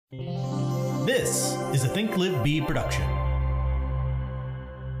This is a Think Live Be production.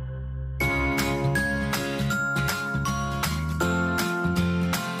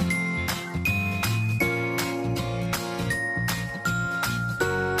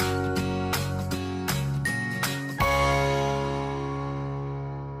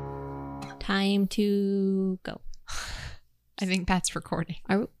 Time to go. I think Pat's recording.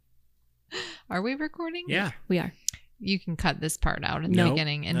 Are we recording? Yeah. We are. You can cut this part out in the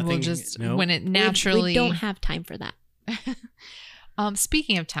beginning and we'll just, when it naturally... We don't have time for that.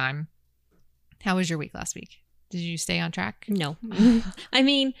 Speaking of time, how was your week last week? Did you stay on track? No. I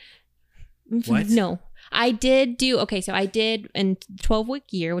mean... What? No. I did do... Okay, so I did in 12-Week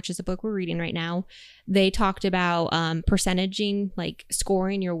Year, which is the book we're reading right now, they talked about percentaging, like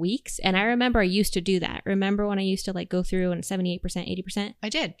scoring your weeks. And I remember I used to do that. Remember when I used to like go through and 78%, 80%? I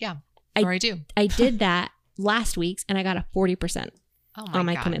did, yeah. I do. I did that last week's and I got a 40% on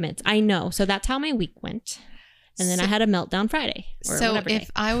my commitments. I know. So that's how my week went. And then I had a meltdown Friday. So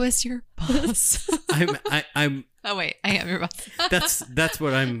if I was your boss, I'm oh wait, I am your boss. that's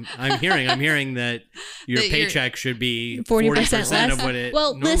what I'm hearing. I'm hearing that your paycheck should be 40% less of what it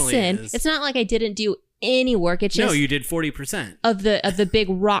well, normally listen, is. It's not like I didn't do any work. It's just no, you did 40% of the big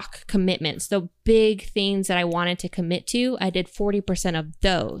rock commitments, the big things that I wanted to commit to. I did 40% of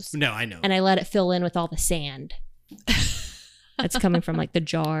those. No, I know, and I let it fill in with all the sand. That's coming from like the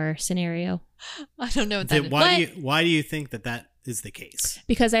jar scenario. I don't know what that is. Why do you think that is the case?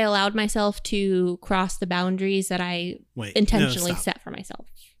 Because I allowed myself to cross the boundaries that I intentionally set for myself.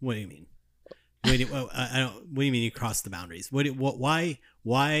 What do you mean? What do you mean you crossed the boundaries? Why?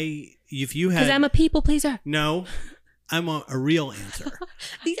 If you had, because I'm a people pleaser. No, I'm a real answer.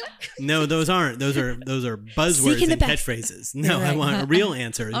 No, those aren't. Those are buzzwords and catchphrases. No, right. I want a real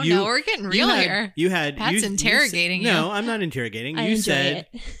answer. Oh no, we're getting real here. Pat's interrogating you. No, I'm not interrogating.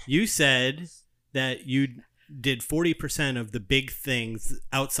 You said that you did 40% of the big things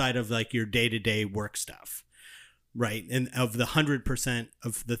outside of like your day-to-day work stuff. Right. And of the 100%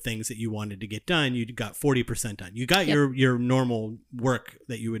 of the things that you wanted to get done, you got 40% done. You got your normal work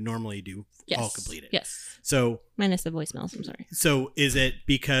that you would normally do all completed. Yes. So minus the voicemails. I'm sorry. So is it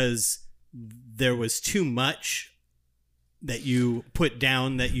because there was too much that you put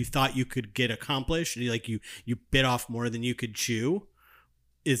down that you thought you could get accomplished? Like you bit off more than you could chew?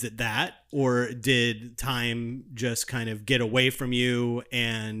 Is it that? Or did time just kind of get away from you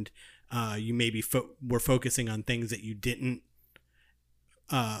and you maybe were focusing on things that you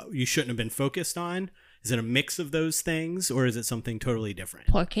shouldn't have been focused on? Is it a mix of those things, or is it something totally different?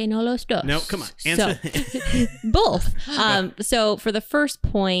 ¿Por qué no los dos? No, come on. Answer. So, both. So for the first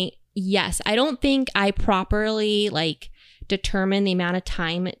point, yes, I don't think I properly determine the amount of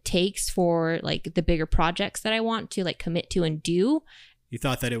time it takes for like the bigger projects that I want to like commit to and do. You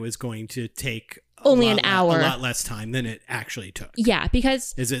thought that it was going to take only an hour, a lot less time than it actually took. Yeah,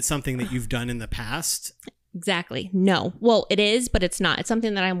 because is it something that you've done in the past? Exactly. No. Well, it is, but it's not. It's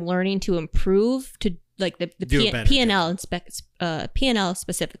something that I'm learning to improve to like the P&L P&L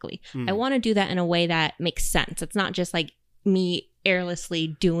specifically. I want to do that in a way that makes sense. It's not just like me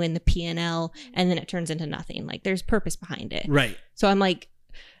airlessly doing the P&L and then it turns into nothing. Like there's purpose behind it. Right. So I'm like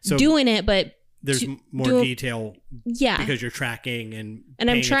doing it, but there's more detail because you're tracking and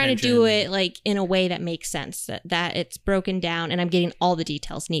I'm trying to do it like in a way that makes sense, that it's broken down and I'm getting all the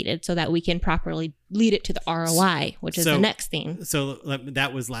details needed so that we can properly lead it to the ROI, which is the next thing. So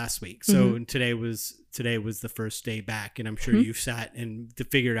that was last week. So today was the first day back, and I'm sure you sat and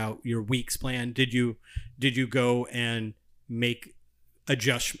figured out your week's plan. Did you go and make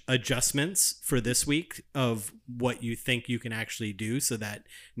adjustments for this week of what you think you can actually do so that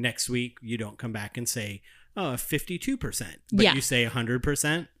next week you don't come back and say 52%, but you say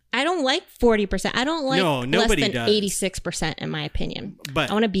 100%? I don't like 40%. I don't like less than 86% in my opinion. But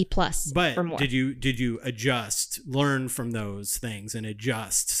I want to be plus for more. Did you learn from those things and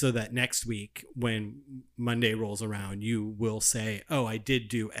adjust so that next week when Monday rolls around you will say, oh, I did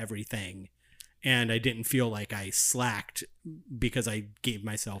do everything and I didn't feel like I slacked because I gave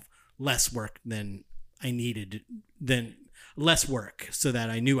myself less work than I needed, less work so that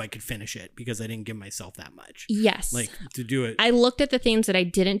I knew I could finish it because I didn't give myself that much. Yes. Like to do it. I looked at the things that I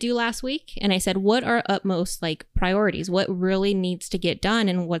didn't do last week and I said, what are utmost like priorities? What really needs to get done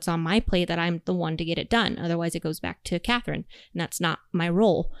and what's on my plate that I'm the one to get it done? Otherwise it goes back to Catherine and that's not my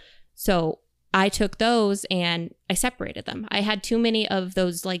role. So I took those and I separated them. I had too many of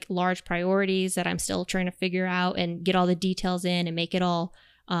those like large priorities that I'm still trying to figure out and get all the details in and make it all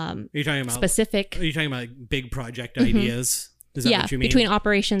are you talking about specific. Are you talking about like big project ideas? Is that what you mean? Between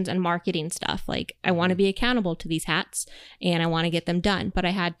operations and marketing stuff. Like I want to be accountable to these hats and I want to get them done, but I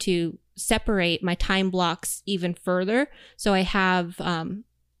had to separate my time blocks even further. So I have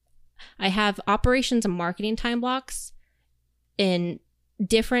operations and marketing time blocks in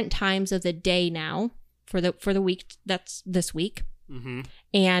different times of the day now for the week that's this week. Mm-hmm.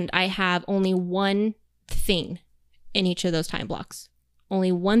 And I have only one thing in each of those time blocks.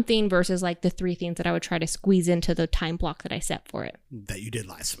 Only one thing versus like the 3 things that I would try to squeeze into the time block that I set for it. That you did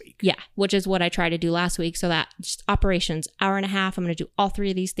last week. Yeah, which is what I tried to do last week. So that just operations, hour and a half, I'm going to do all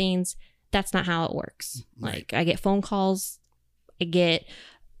 3 of these things. That's not how it works. Right. Like I get phone calls,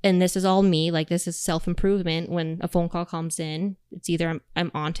 and this is all me, like this is self-improvement. When a phone call comes in, it's either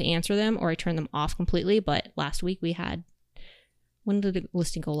I'm on to answer them or I turn them off completely. But last week we had, when did the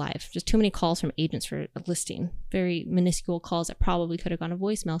listing go live? Just too many calls from agents for a listing. Very minuscule calls that probably could have gone to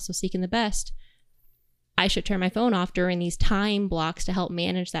voicemail. So seeking the best, I should turn my phone off during these time blocks to help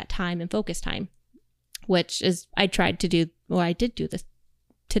manage that time and focus time, which is, I tried to do, well, I did do this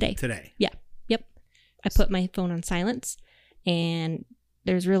today. Yeah. Yep. I put my phone on silence and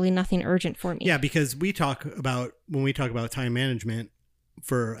there's really nothing urgent for me. Yeah, because when we talk about time management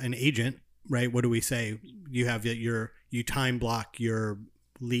for an agent, right? What do we say? You have you time block your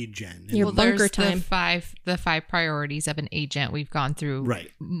lead gen. Your bunker there's time. The five priorities of an agent we've gone through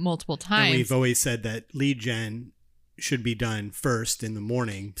multiple times. And we've always said that lead gen should be done first in the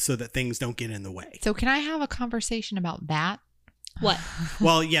morning so that things don't get in the way. So can I have a conversation about that? What?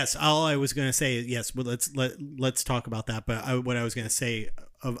 Well, yes. All I was going to say is yes. Well, let's talk about that. But what I was going to say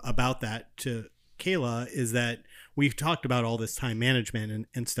about that to Kayla is that we've talked about all this time management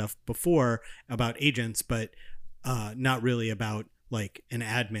and stuff before about agents, but not really about like an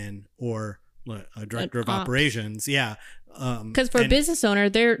admin or a director of operations. Yeah. Because for a business owner,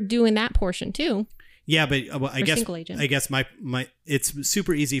 they're doing that portion too. Yeah, but I guess my it's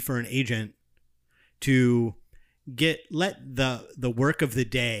super easy for an agent to let the work of the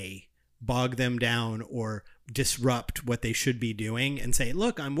day bog them down or disrupt what they should be doing and say,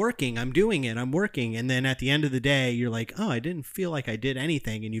 look, I'm working, I'm doing it, I'm working. And then at the end of the day, you're like, oh, I didn't feel like I did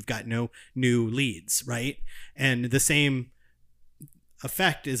anything. And you've got no new leads, right? And the same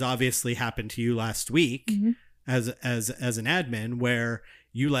effect is obviously happened to you last week as an admin, where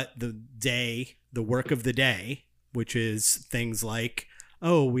you let the work of the day, which is things like,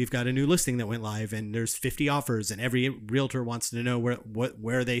 oh, we've got a new listing that went live and there's 50 offers and every realtor wants to know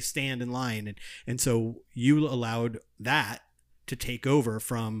where they stand in line. And so you allowed that to take over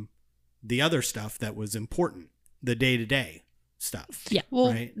from the other stuff that was important, the day-to-day stuff. Yeah.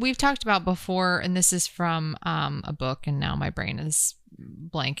 Well, right? We've talked about before, and this is from a book, and now my brain is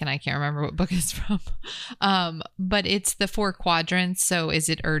blank and I can't remember what book it's from. But it's the 4 quadrants. So is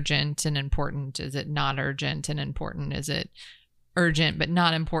it urgent and important? Is it not urgent and important? Is it urgent but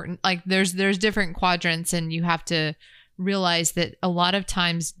not important? Like there's different quadrants, and you have to realize that a lot of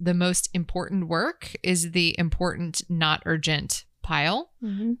times the most important work is the important not urgent pile.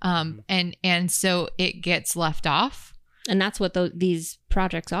 And so it gets left off, and that's what these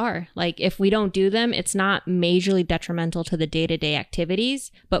projects are. Like if we don't do them, it's not majorly detrimental to the day-to-day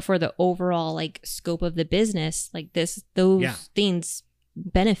activities, but for the overall like scope of the business, like those things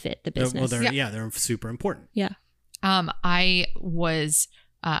benefit the business. Well, they're super important. Yeah. I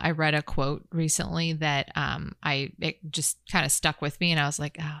read a quote recently that it just kind of stuck with me, and I was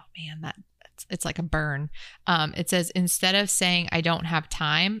like, oh man, it's like a burn. It says, instead of saying I don't have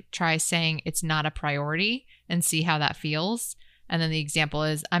time, try saying it's not a priority and see how that feels. And then the example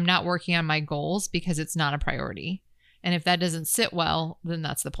is, I'm not working on my goals because it's not a priority. And if that doesn't sit well, then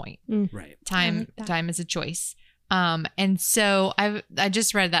that's the point. Right. Time is a choice. And so I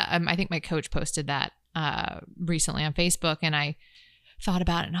just read that. I think my coach posted that recently on Facebook, and I thought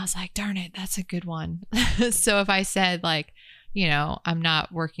about it and I was like, darn it, that's a good one. So if I said like, you know, I'm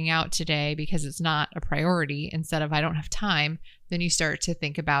not working out today because it's not a priority, instead of I don't have time, then you start to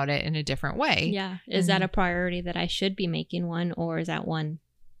think about it in a different way. Yeah. Is that a priority that I should be making one, or is that one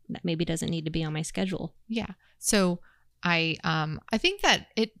that maybe doesn't need to be on my schedule? Yeah. So I think that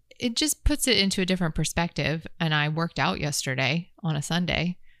it just puts it into a different perspective. And I worked out yesterday on a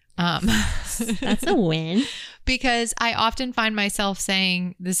Sunday. That's a win. Because I often find myself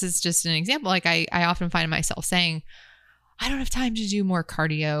saying, this is just an example, like I often find myself saying, I don't have time to do more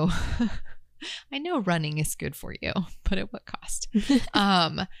cardio. I know running is good for you, but at what cost?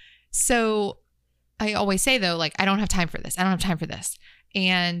 So I always say though, like, I don't have time for this. I don't have time for this.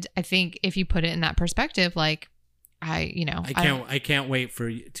 And I think if you put it in that perspective, like, I can't wait for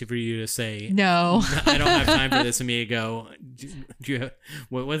you to say no. I don't have time for this, and me to go,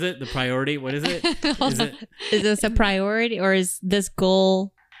 what was it? The priority? What is it? Is this a priority, or is this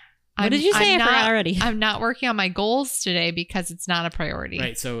goal? What did you say? I forgot already. I'm not working on my goals today because it's not a priority.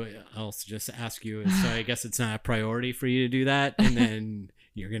 Right. So I'll just ask you. So I guess it's not a priority for you to do that, and then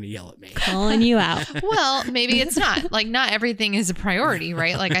you're going to yell at me. Calling you out. Well, maybe it's not. Like, not everything is a priority,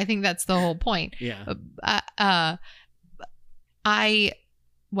 right? Like, I think that's the whole point. Yeah.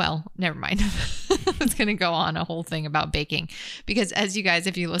 Well, never mind. I was going to go on a whole thing about baking because, as you guys,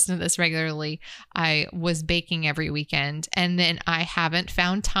 if you listen to this regularly, I was baking every weekend, and then I haven't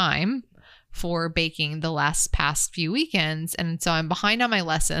found time for baking the past few weekends. And so I'm behind on my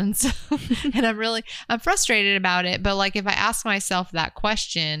lessons and I'm frustrated about it. But like, if I ask myself that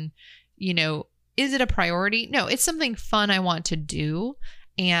question, is it a priority? No, it's something fun I want to do.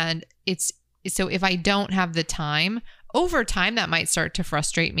 And so if I don't have the time, over time, that might start to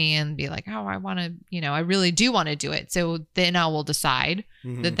frustrate me and be like, oh, I want to, I really do want to do it. So then I will decide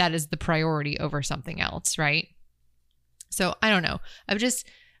that is the priority over something else. Right. So I don't know. I've just,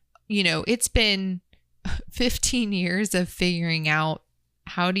 it's been 15 years of figuring out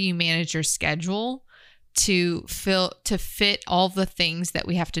how do you manage your schedule to fit all the things that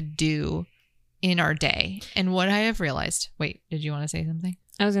we have to do in our day. And what I have realized, wait, did you want to say something?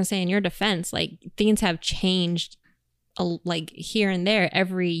 I was going to say, in your defense, like, things have changed like here and there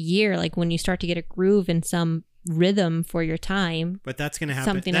every year. Like, when you start to get a groove and some rhythm for your time, but that's going to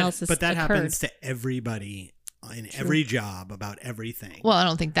happen. Something else has occurred. Happens to everybody in every job about everything. Well, I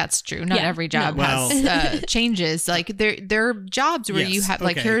don't think that's true. Not every job has changes. Like, there are jobs where you have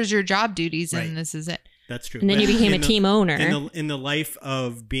like, here's your job duties and this is it. That's true. And then you became a team owner. In the life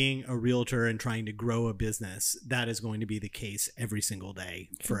of being a realtor and trying to grow a business, that is going to be the case every single day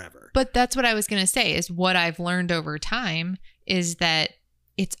forever. But that's what I was going to say, is what I've learned over time is that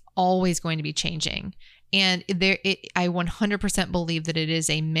it's always going to be changing. And I 100% believe that it is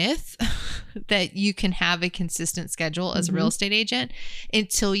a myth that you can have a consistent schedule as a real estate agent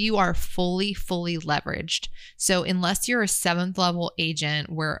until you are fully leveraged. So unless you're a 7th level agent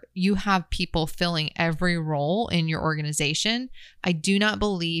where you have people filling every role in your organization, I do not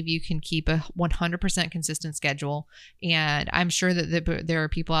believe you can keep a 100% consistent schedule. And I'm sure that there are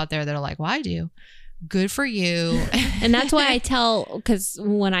people out there that are like, well, I do. Good for you. And that's why I because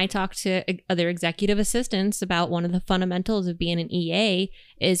when I talk to other executive assistants about one of the fundamentals of being an EA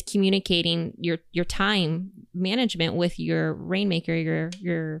is communicating your time management with your rainmaker,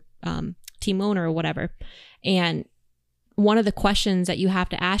 your team owner or whatever. And one of the questions that you have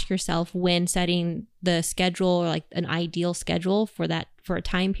to ask yourself when setting the schedule, or like an ideal schedule for a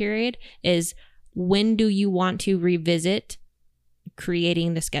time period, is when do you want to revisit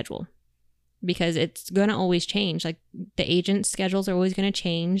creating the schedule? Because it's going to always change. Like, the agent's schedules are always going to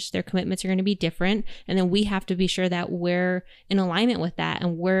change. Their commitments are going to be different. And then we have to be sure that we're in alignment with that.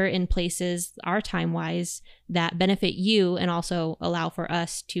 And we're in places, our time wise, that benefit you and also allow for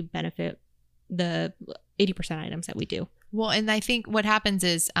us to benefit the 80% items that we do. Well, and I think what happens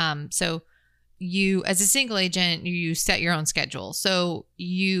is, so you, as a single agent, you set your own schedule. So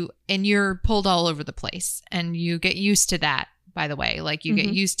you're pulled all over the place, and you get used to that. By the way, like, you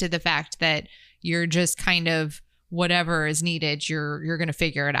get used to the fact that you're just kind of whatever is needed, you're going to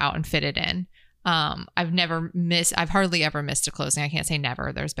figure it out and fit it in. I've hardly ever missed a closing. I can't say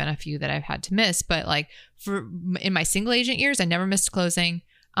never. There's been a few that I've had to miss, but like, in my single agent years, I never missed a closing.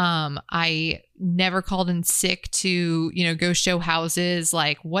 I never called in sick to, go show houses,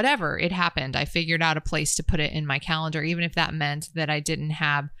 like, whatever, it happened. I figured out a place to put it in my calendar, even if that meant that I didn't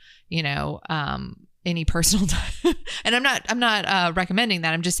have, any personal time. And I'm not recommending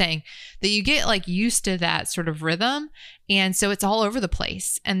that. I'm just saying that you get like used to that sort of rhythm. And so it's all over the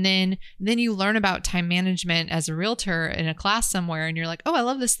place. And then you learn about time management as a realtor in a class somewhere, and you're like, oh, I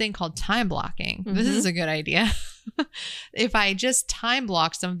love this thing called time blocking. This is a good idea. If I just time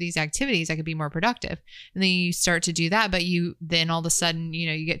block some of these activities, I could be more productive. And then you start to do that, but then all of a sudden,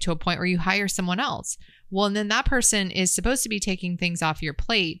 you get to a point where you hire someone else. Well, and then that person is supposed to be taking things off your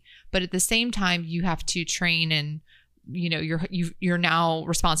plate, but at the same time, you have to train, and you're now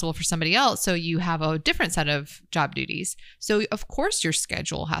responsible for somebody else. So you have a different set of job duties. So of course your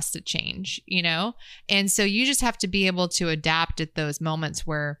schedule has to change, and so you just have to be able to adapt at those moments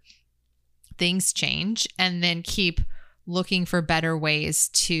where things change, and then keep looking for better ways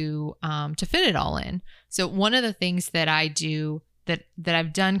to fit it all in. So one of the things that I do that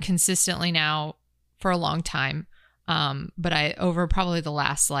I've done consistently now for a long time, but I over probably the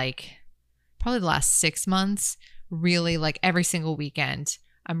last 6 months, really, like, every single weekend,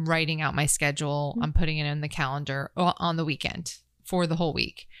 I'm writing out my schedule. I'm putting it in the calendar on the weekend for the whole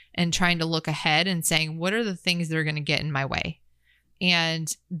week and trying to look ahead and saying, what are the things that are going to get in my way?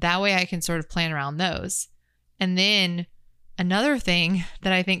 And that way I can sort of plan around those. And then another thing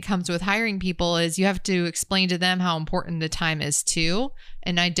that I think comes with hiring people is you have to explain to them how important the time is too.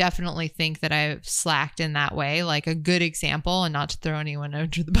 And I definitely think that I've slacked in that way. Like a good example, and not to throw anyone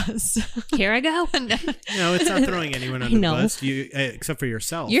under the bus. Here I go. No, it's not throwing anyone under the bus, except for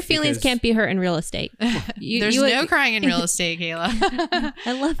yourself. Your feelings can't be hurt in real estate. There's no crying in real estate, Kayla.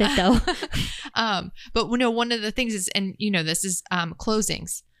 I love it though. But one of the things is, and this is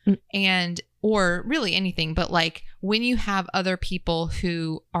closings. And or really anything, but like when you have other people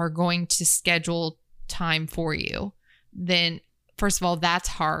who are going to schedule time for you, then first of all, that's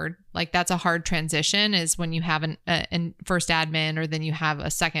hard. Like that's a hard transition, is when you have an first admin, or then you have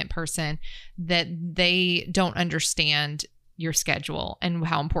a second person that they don't understand your schedule and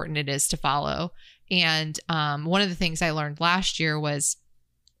how important it is to follow. And one of the things I learned last year was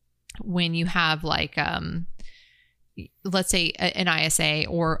when you have like let's say an ISA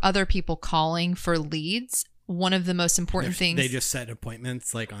or other people calling for leads, one of the most important things, they just set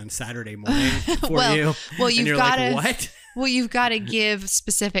appointments like on Saturday morning for you. Well, you've got to, what? Well, you've got to give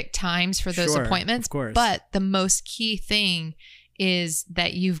specific times for those appointments. Of course. But the most key thing is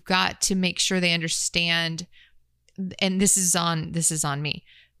that you've got to make sure they understand, and this is on me.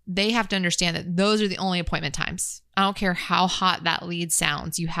 They have to understand that those are the only appointment times. I don't care how hot that lead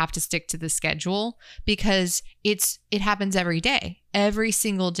sounds. You have to stick to the schedule, because it happens every day. Every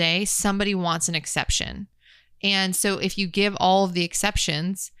single day, somebody wants an exception. And so if you give all of the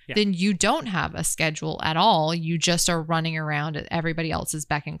exceptions, then you don't have a schedule at all. You just are running around at everybody else's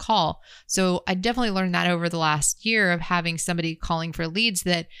beck and call. So I definitely learned that over the last year of having somebody calling for leads,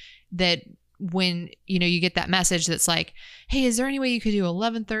 that when you get that message that's like, hey, is there any way you could do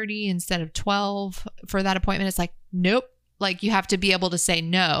 11:30 instead of 12 for that appointment? It's like, nope. Like you have to be able to say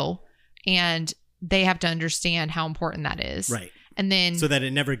no, and they have to understand how important that is. Right. And then so that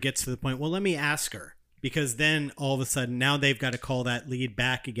it never gets to the point, well, let me ask her, because then all of a sudden now they've got to call that lead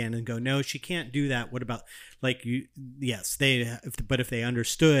back again and go, no, she can't do that. What about like you? Yes, but if they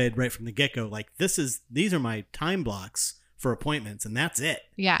understood right from the get-go, like these are my time blocks for appointments, and that's it.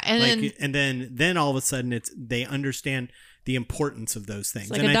 Yeah. And then all of a sudden they understand the importance of those things.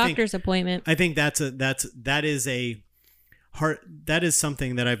 It's like and a doctor's appointment. I think that is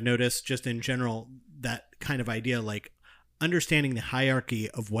something that I've noticed just in general, that kind of idea, like understanding the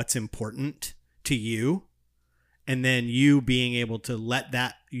hierarchy of what's important to you, and then you being able to let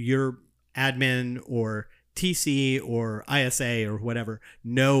that your admin or TC or ISA or whatever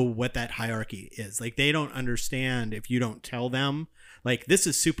know what that hierarchy is. Like they don't understand if you don't tell them, like, this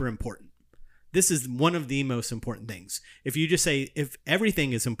is super important. This is one of the most important things. If you just say, if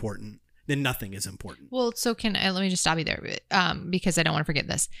everything is important, then nothing is important. Well, so let me just stop you there, because I don't want to forget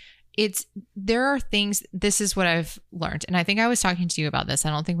this. There are things, this is what I've learned. And I think I was talking to you about this. I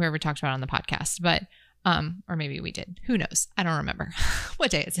don't think we ever talked about it on the podcast, but, or maybe we did. Who knows? I don't remember.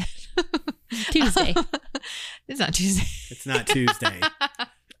 What day is it? Tuesday. It's not Tuesday. It's not Tuesday.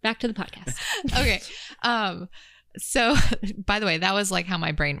 Back to the podcast. Okay. So by the way, that was like how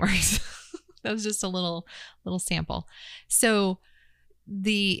my brain works. That was just a little sample. So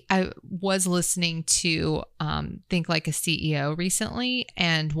I was listening to Think Like a CEO recently,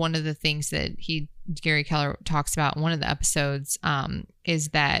 and one of the things that Gary Keller talks about in one of the episodes is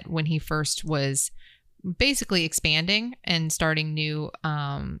that when he first was basically expanding and starting new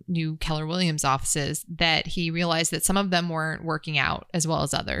Keller Williams offices, that he realized that some of them weren't working out as well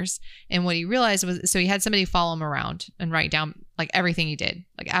as others. And what he realized was, so he had somebody follow him around and write down like everything he did,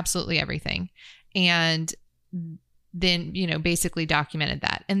 like absolutely everything. And then, basically documented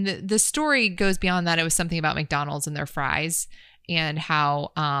that. And the story goes beyond that. It was something about McDonald's and their fries, and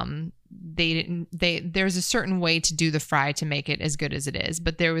how there's a certain way to do the fry to make it as good as it is.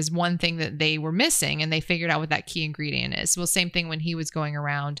 But there was one thing that they were missing, and they figured out what that key ingredient is. Well, same thing when he was going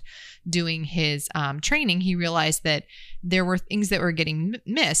around doing his training, he realized that there were things that were getting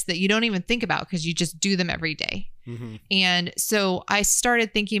missed that you don't even think about because you just do them every day. Mm-hmm. And so I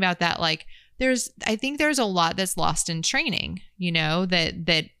started thinking about that, like, I think there's a lot that's lost in training,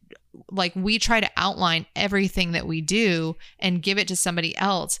 that like we try to outline everything that we do and give it to somebody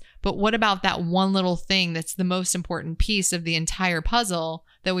else. But what about that one little thing that's the most important piece of the entire puzzle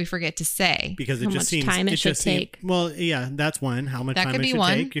that we forget to say? Because it how just much seems time it should take. Well, yeah, that's one. How much that time could it be should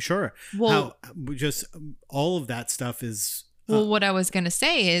one. take? Sure. Well, just all of that stuff is. Well, what I was going to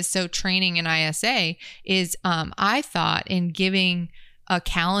say is, so training in ISA is, I thought in giving a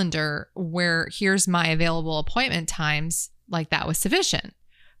calendar where here's my available appointment times, like that was sufficient.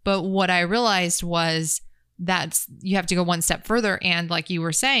 But what I realized was you have to go one step further. And like you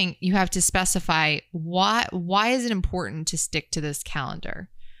were saying, you have to specify why is it important to stick to this calendar?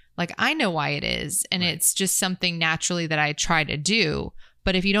 Like, I know why it is. And it's just something naturally that I try to do.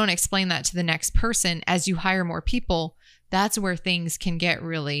 But if you don't explain that to the next person, as you hire more people, that's where things can get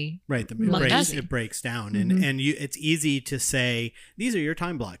really it breaks down. And it's easy to say, these are your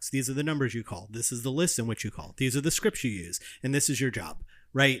time blocks. These are the numbers you call. This is the list in which you call. These are the scripts you use. And this is your job,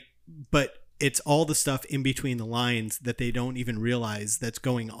 right? But it's all the stuff in between the lines that they don't even realize that's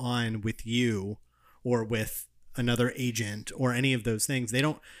going on with you or with another agent or any of those things.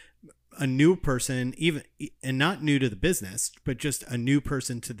 A new person, even, and not new to the business, but just a new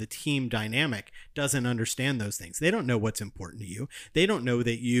person to the team dynamic, doesn't understand those things. They don't know what's important to you. They don't know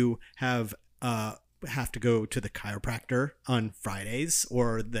that you have to go to the chiropractor on Fridays,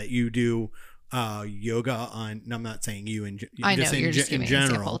 or that you do yoga on. I'm not saying you, I know you're just giving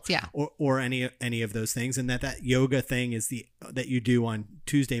general, examples, yeah, or any of those things, and that yoga thing is that you do on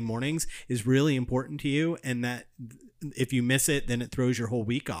Tuesday mornings is really important to you, and that if you miss it, then it throws your whole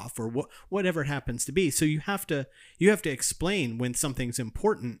week off, or whatever it happens to be. So you have to explain when something's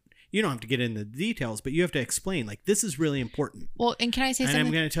important. You don't have to get into the details, but you have to explain, like, this is really important. Well, and can I say something? And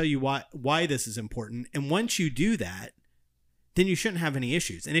I'm going to tell you why this is important. And once you do that, then you shouldn't have any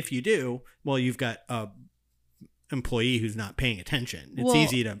issues. And if you do, well, you've got a employee who's not paying attention. It's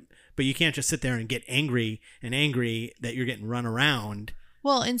easy to, but you can't just sit there and get angry that you're getting run around.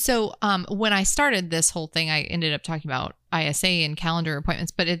 Well, and so when I started this whole thing, I ended up talking about ISA and calendar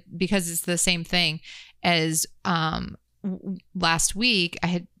appointments, but because it's the same thing as last week, I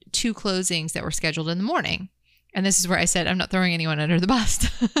had 2 closings that were scheduled in the morning. And this is where I said, I'm not throwing anyone under the bus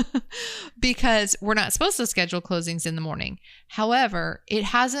because we're not supposed to schedule closings in the morning. However, it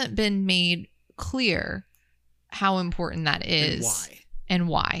hasn't been made clear how important that is and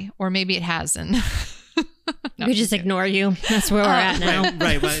why, or maybe it hasn't. No, we just ignore you. That's where we're at now.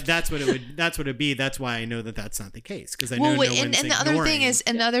 Right. Well, that's what it'd be. That's why I know that that's not the case, because I know no one's ignoring.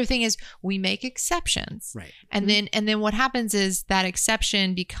 The other thing is we make exceptions. Right. And then what happens is that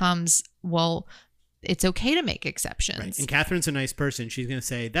exception becomes, well, it's okay to make exceptions. Right. And Catherine's a nice person. She's going to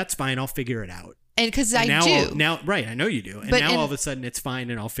say, that's fine. I'll figure it out. And because I do. Right. I know you do. And all of a sudden it's fine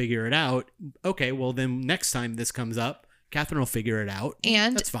and I'll figure it out. Okay. Well, then next time this comes up, Catherine will figure it out.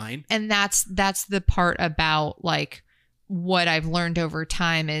 And that's fine. And that's the part about, like, what I've learned over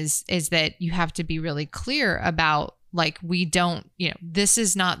time is that you have to be really clear about, like, we don't, this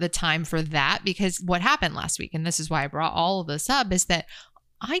is not the time for that, because what happened last week, and this is why I brought all of this up, is that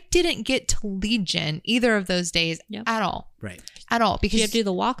I didn't get to lead gen either of those days at all. Right. At all. Because you have to do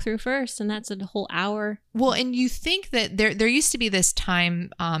the walkthrough first, and that's a whole hour. Well, and you think that there used to be this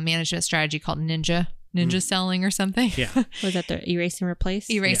time management strategy called Ninja selling or something. Yeah. Was that the erase and replace?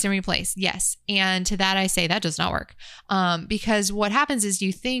 Erase and replace. Yes. And to that I say that does not work. Because what happens is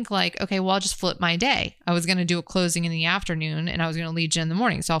you think, like, okay, well, I'll just flip my day. I was going to do a closing in the afternoon and I was going to lead gen in the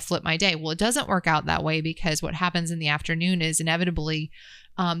morning. So I'll flip my day. Well, it doesn't work out that way, because what happens in the afternoon is inevitably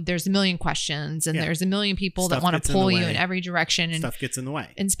there's a million questions and there's a million people that want to pull you in every direction, and stuff gets in the way.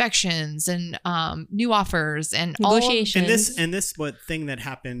 Inspections and new offers and negotiations. And this what thing that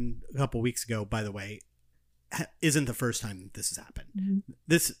happened a couple weeks ago, by the way, isn't the first time that this has happened. Mm-hmm.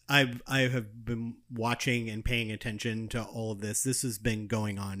 This I have been watching and paying attention to all of this. This has been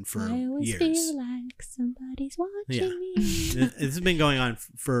going on for years. I always feel like somebody's watching me. This has been going on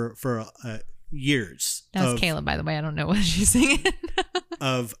for years. That was Kayla, by the way. I don't know what she's singing.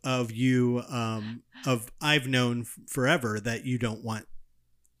 I've known forever that you don't want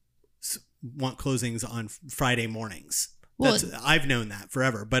closings on Friday mornings. I've known that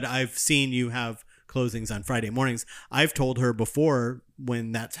forever, but I've seen you have closings on Friday mornings. I've told her before,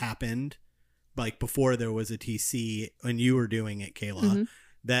 when that's happened, like before there was a TC and you were doing it, Kayla,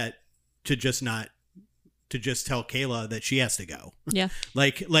 that to just tell Kayla that she has to go. Yeah.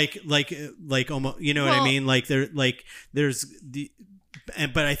 like almost, you know what I mean? Like there's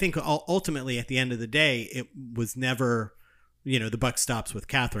but I think ultimately at the end of the day, it was never, the buck stops with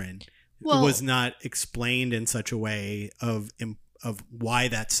Catherine. It was not explained in such a way of why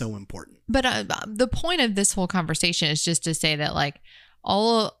that's so important. But the point of this whole conversation is just to say that, like,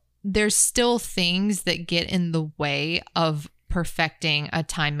 there's still things that get in the way of perfecting a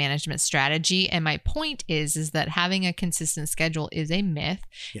time management strategy. And my point is that having a consistent schedule is a myth.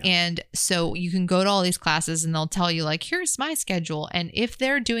 Yeah. And so you can go to all these classes and they'll tell you, like, here's my schedule. And if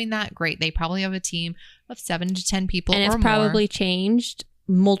they're doing that, great. They probably have a team of 7 to 10 people and or more. And it's probably changed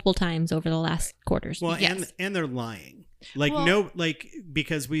multiple times over the last quarters. Well, yes. and they're lying.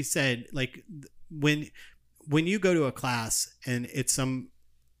 Because we said, like, when you go to a class and it's some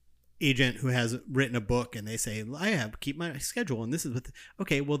agent who has written a book and they say, I have to keep my schedule. And this is what,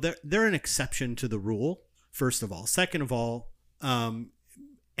 okay, well, they're an exception to the rule, first of all. Second of all,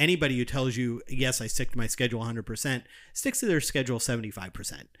 anybody who tells you, yes, I stick to my schedule 100%, sticks to their schedule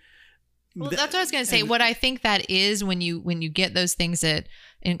 75%. Well, that's what I was going to say. What I think that is when you get those things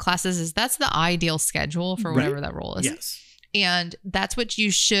in classes is that's the ideal schedule for whatever that role is. Yes. And that's what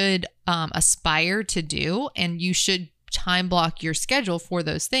you should aspire to do. And you should time block your schedule for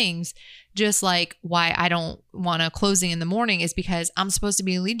those things. Just like why I don't want a closing in the morning is because I'm supposed to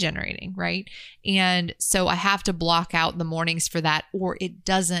be lead generating, right? And so I have to block out the mornings for that, or it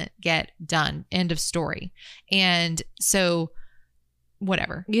doesn't get done. End of story. And so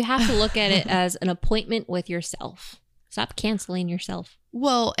whatever. You have to look at it as an appointment with yourself. Stop canceling yourself.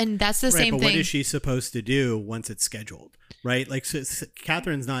 Well, and that's the same but thing. What is she supposed to do once it's scheduled? Right? Like, so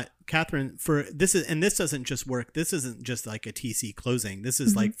Catherine for this is, and this doesn't just work. This isn't just like a TC closing. This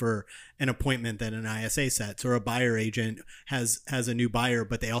is like for an appointment that an ISA sets, or a buyer agent has a new buyer,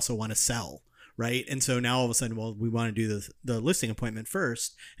 but they also want to sell. Right. And so now all of a sudden, well, we want to do the listing appointment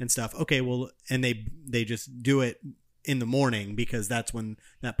first and stuff. Okay. Well, and they just do it in the morning because that's when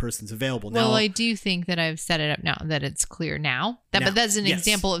that person's available. Well, I do think that I've set it up now that it's clear now. But that's an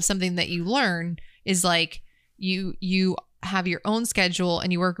example of something that you learn is like you have your own schedule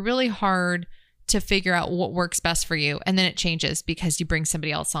and you work really hard to figure out what works best for you. And then it changes because you bring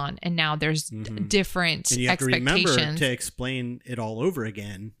somebody else on. And now there's different and you have expectations. To remember to explain it all over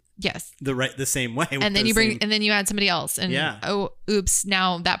again. Yes. The same way. And then and then you add somebody else. And oh, oops,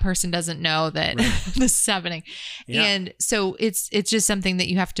 now that person doesn't know that this is happening. Yeah. And so it's just something that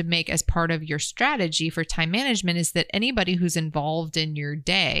you have to make as part of your strategy for time management is that anybody who's involved in your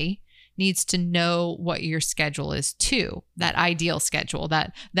day needs to know what your schedule is too. That ideal schedule,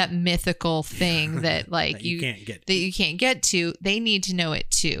 that mythical thing that like that you can't get to, they need to know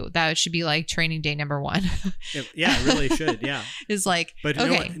it too. That should be like training day number 1. It really should. Yeah. It's like, but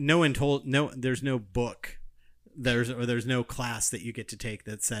okay. no one told, there's no book. There's no class that you get to take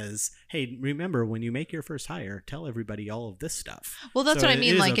that says, hey, remember when you make your first hire, tell everybody all of this stuff. Well, that's what I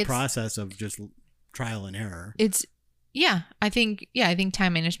mean. Like it's a process of just trial and error. I think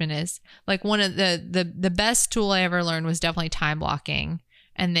time management is like one of the best tool I ever learned was definitely time blocking.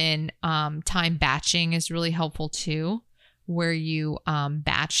 And then time batching is really helpful too, where you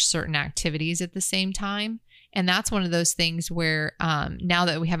batch certain activities at the same time. And that's one of those things where now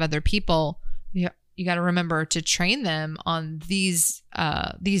that we have other people, you got to remember to train them on these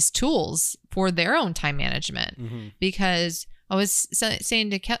tools for their own time management. Because I was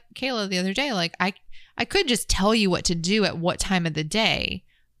saying to Kayla the other day, like I could just tell you what to do at what time of the day,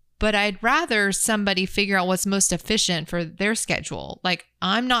 but I'd rather somebody figure out what's most efficient for their schedule. Like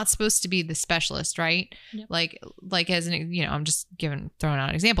I'm not supposed to be the specialist, right? Yep. Like as an, I'm just throwing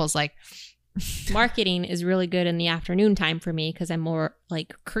out examples. Like marketing is really good in the afternoon time for me because I'm more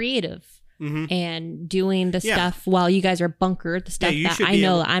like creative and doing the stuff while you guys are bunkered, the stuff that I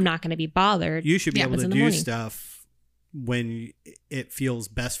know I'm not going to be bothered. You should be able to do stuff when it feels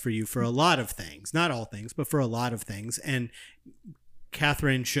best for you for a lot of things, not all things, but for a lot of things. And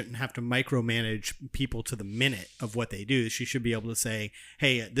Catherine shouldn't have to micromanage people to the minute of what they do. She should be able to say,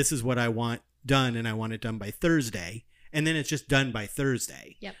 hey, this is what I want done, and I want it done by Thursday. And then it's just done by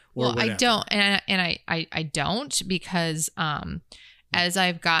Thursday. Yep. Well, whatever. I don't. And I don't because as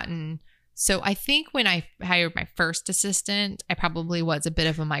I've gotten... So I think when I hired my first assistant, I probably was a bit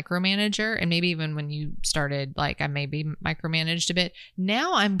of a micromanager. And maybe even when you started, like I maybe micromanaged a bit.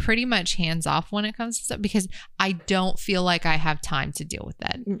 Now I'm pretty much hands off when it comes to stuff because I don't feel like I have time to deal with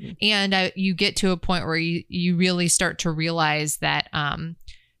that. Mm-mm. And you get to a point where you really start to realize that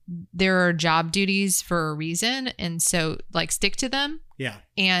there are job duties for a reason. And so like stick to them. Yeah.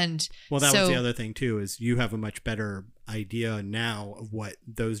 And well, that was the other thing too, is you have a much better idea now of what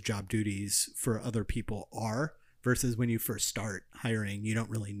those job duties for other people are versus when you first start hiring, you don't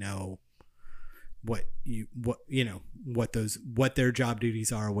really know what their job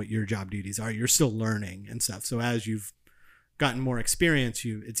duties are, what your job duties are. You're still learning and stuff. So as you've gotten more experience,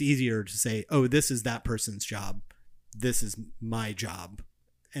 it's easier to say, oh, this is that person's job. This is my job.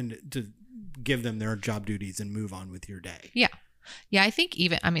 And to give them their job duties and move on with your day. Yeah. Yeah, I think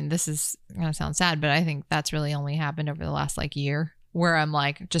this is going to sound sad, but I think that's really only happened over the last year where I'm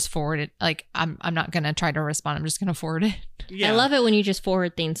like, just forward it. Like, I'm not going to try to respond. I'm just going to forward it. Yeah. I love it when you just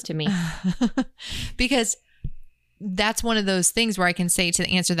forward things to me. Because that's one of those things where I can say to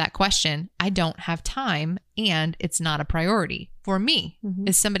answer that question, I don't have time and it's not a priority for me. Mm-hmm.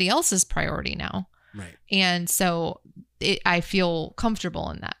 It's somebody else's priority now. Right. And so I feel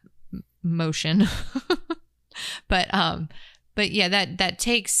comfortable in that motion. But But yeah, that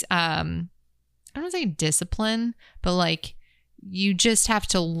takes, I don't want to say discipline, but like you just have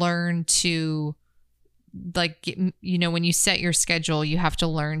to learn to like, when you set your schedule, you have to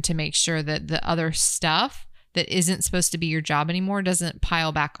learn to make sure that the other stuff that isn't supposed to be your job anymore doesn't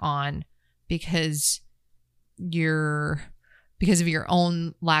pile back on because of your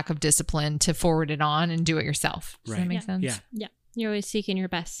own lack of discipline to forward it on and do it yourself. Does that make sense? Yeah. Yeah. You're always seeking your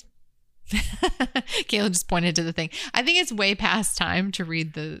best. Kayla just pointed to the thing. I think it's way past time to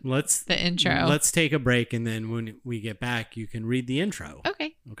read the intro. Let's take a break, and then when we get back, you can read the intro.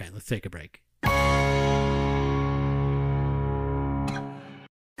 Okay. Okay, let's take a break.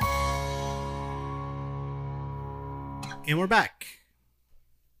 And we're back.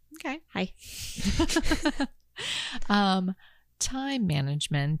 Okay. Hi. Time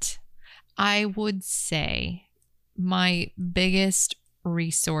management. I would say my biggest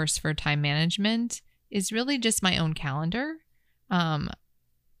resource for time management is really just my own calendar.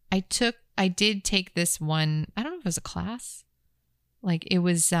 I did take this one, I don't know if it was a class. Like it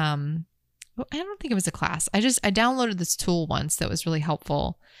was, I don't think it was a class. I downloaded this tool once that was really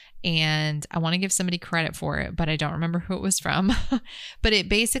helpful, and I want to give somebody credit for it, but I don't remember who it was from. But it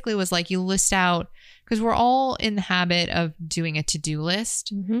basically was like you list out, because we're all in the habit of doing a to-do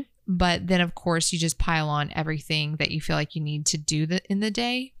list, Mm-hmm. but then of course you just pile on everything that you feel like you need to do in the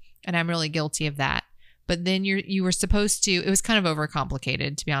day. And I'm really guilty of that. But then you were supposed to, it was kind of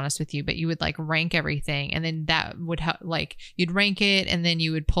overcomplicated, to be honest with you, but you would like rank everything, and then that would like you'd rank it, and then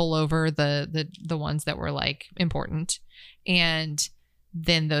you would pull over the ones that were like important, and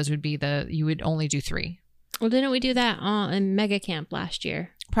then those would be you would only do 3. Well, didn't we do that in Mega Camp last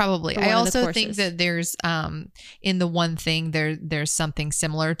year? Probably. For I one of the also think courses. that there's in the one thing there's something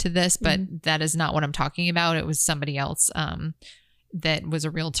similar to this, but that is not what I'm talking about. It was somebody else that was a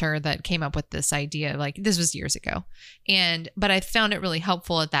realtor that came up with this idea. Like this was years ago. But I found it really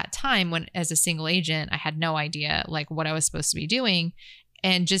helpful at that time when, as a single agent, I had no idea like what I was supposed to be doing,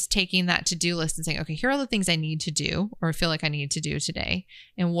 and just taking that to-do list and saying, okay, here are the things I need to do or feel like I need to do today.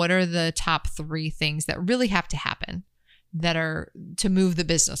 And what are the top 3 things that really have to happen that are to move the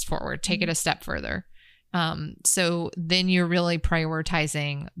business forward, take it a step further. So then you're really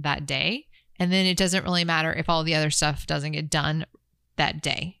prioritizing that day. And then it doesn't really matter if all the other stuff doesn't get done that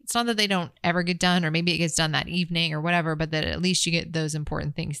day. It's not that they don't ever get done, or maybe it gets done that evening or whatever, but that at least you get those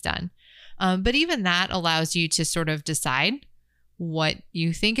important things done. But even that allows you to sort of decide what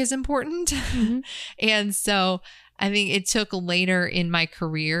you think is important. Mm-hmm. And so I think it took later in my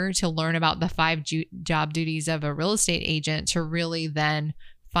career to learn about the 5 job duties of a real estate agent to really then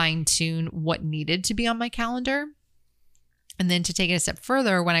fine tune what needed to be on my calendar. And then to take it a step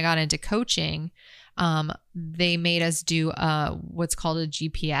further, when I got into coaching, they made us do what's called a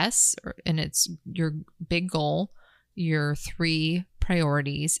GPS, and it's your big goal, your 3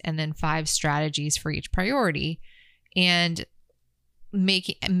 priorities, and then 5 strategies for each priority. And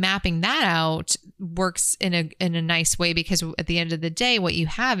mapping that out works in a nice way, because at the end of the day, what you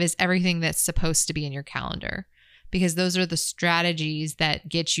have is everything that's supposed to be in your calendar, because those are the strategies that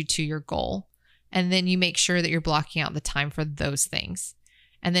get you to your goal. And then you make sure that you're blocking out the time for those things.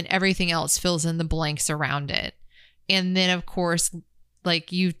 And then everything else fills in the blanks around it. And then of course, like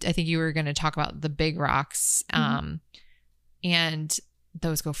I think you were going to talk about the big rocks, and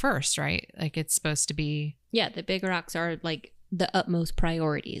those go first, right? Like it's supposed to be. Yeah. The big rocks are like the utmost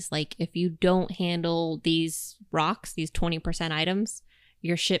priorities. Like if you don't handle these rocks, these 20% items,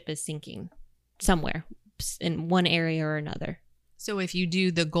 your ship is sinking somewhere in one area or another. So if you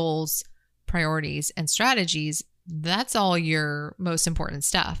do the goals, priorities, and strategies, that's all your most important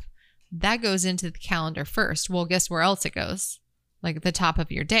stuff. That goes into the calendar first. Well, guess where else it goes? Like at the top of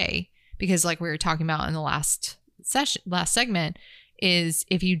your day. Because like we were talking about in the last segment, is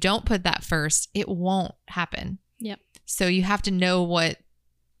if you don't put that first, it won't happen. Yep. So you have to know what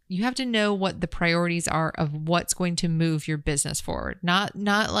the priorities are of what's going to move your business forward. Not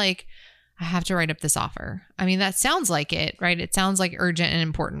like I have to write up this offer. I mean, that sounds like it, right? It sounds like urgent and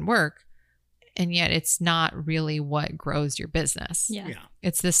important work. And yet it's not really what grows your business. Yeah.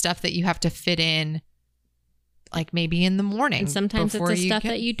 It's the stuff that you have to fit in, like maybe in the morning. And sometimes it's the stuff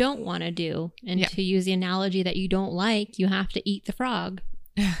that you don't want to do. And to use the analogy that you don't like, you have to eat the frog.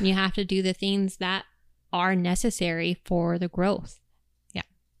 You have to do the things that are necessary for the growth. Yeah.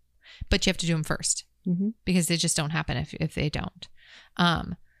 But you have to do them first, because they just don't happen if they don't.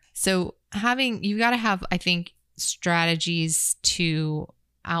 So you've got to have, I think, strategies to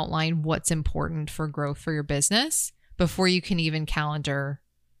outline what's important for growth for your business before you can even calendar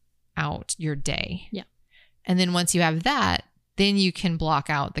out your day. Yeah. And then once you have that, then you can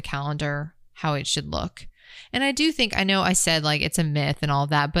block out the calendar how it should look. And I do think, I know I said like it's a myth and all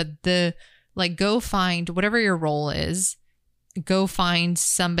that, but go find whatever your role is, go find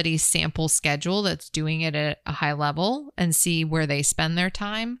somebody's sample schedule that's doing it at a high level and see where they spend their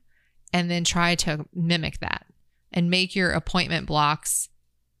time, and then try to mimic that and make your appointment blocks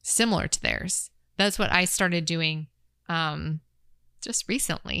similar to theirs. That's what I started doing just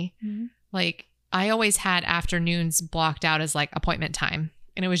recently. Mm-hmm. Like I always had afternoons blocked out as like appointment time,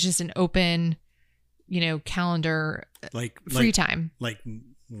 and it was just an open, calendar, like free time, like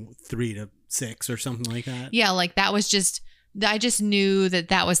 3 to 6 or something like that. Yeah, like that was just, I just knew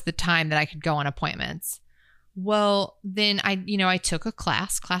that was the time that I could go on appointments. Well, then I took a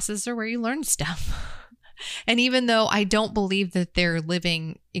class. Classes are where you learn stuff. And even though I don't believe that they're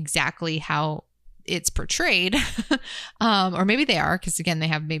living exactly how it's portrayed, or maybe they are, because again, they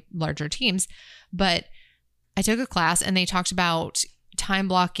have larger teams, but I took a class and they talked about time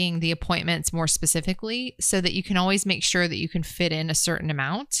blocking the appointments more specifically so that you can always make sure that you can fit in a certain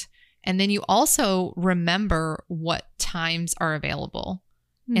amount. And then you also remember what times are available.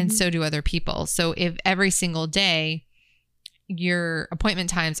 Mm-hmm. And so do other people. So if every single day your appointment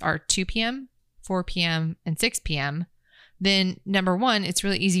times are 2 p.m., 4 p.m., and 6 p.m., then number one, it's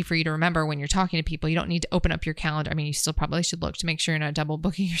really easy for you to remember when you're talking to people. You don't need to open up your calendar. I mean, you still probably should look to make sure you're not double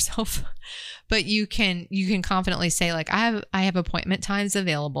booking yourself, but you can confidently say like, I have appointment times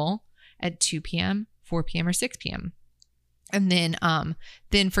available at 2 p.m., 4 p.m., or 6 p.m. And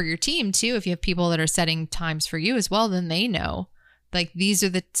then for your team too, if you have people that are setting times for you as well, then they know like these are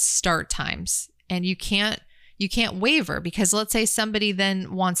the start times, and you can't waver, because let's say somebody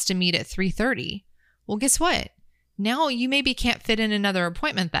then wants to meet at 3:30. Well, guess what? Now you maybe can't fit in another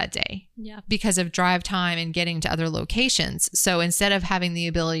appointment that day because of drive time and getting to other locations. So instead of having the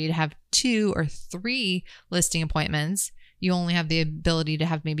ability to have 2 or 3 listing appointments, you only have the ability to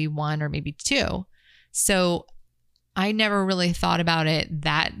have maybe 1 or maybe 2. So I never really thought about it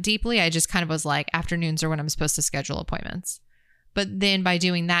that deeply. I just kind of was like, afternoons are when I'm supposed to schedule appointments. But then by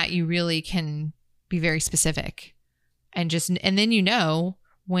doing that, you really can be very specific and then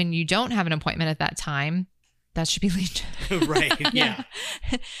when you don't have an appointment at that time, that should be lead. Right. Yeah.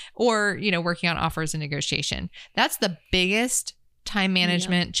 Or, working on offers and negotiation. That's the biggest time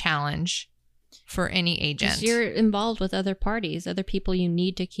management challenge for any agent. You're involved with other parties, other people you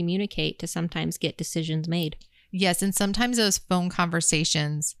need to communicate to sometimes get decisions made. Yes. And sometimes those phone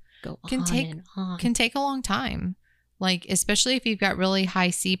conversations can take a long time. Like, especially if you've got really high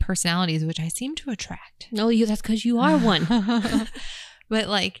C personalities, which I seem to attract. No, that's because you are one. But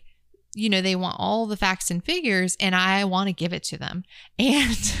like, they want all the facts and figures, and I want to give it to them.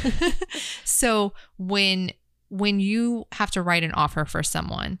 And so when you have to write an offer for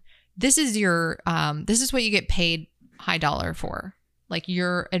someone, this is what you get paid high dollar for, like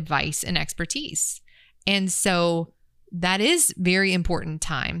your advice and expertise. And so that is very important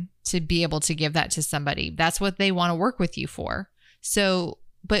time to be able to give that to somebody. That's what they want to work with you for. So,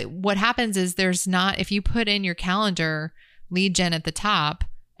 but what happens is if you put in your calendar lead gen at the top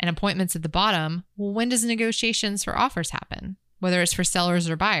and appointments at the bottom, well, when does negotiations for offers happen? Whether it's for sellers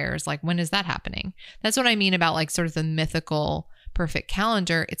or buyers, like when is that happening? That's what I mean about like sort of the mythical perfect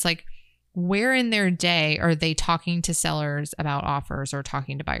calendar. It's like, where in their day are they talking to sellers about offers or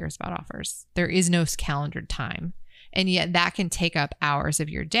talking to buyers about offers? There is no calendared time. And yet that can take up hours of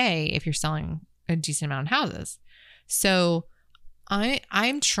your day if you're selling a decent amount of houses. So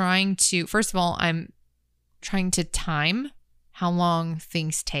I'm trying to, first of all, I'm trying to time how long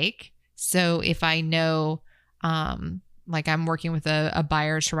things take. So if I know, like I'm working with a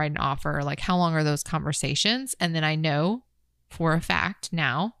buyer to write an offer, like how long are those conversations? And then I know for a fact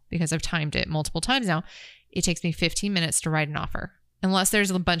now, because I've timed it multiple times now, it takes me 15 minutes to write an offer, unless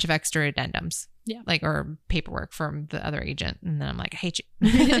there's a bunch of extra addendums. Yeah. Like, or paperwork from the other agent. And then I'm like, I hate you.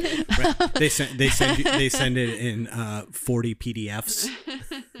 Right. They send it in 40 PDFs,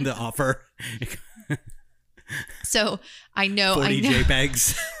 the offer. So I know 40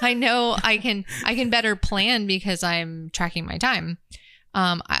 JPEGs. I know I can better plan because I'm tracking my time.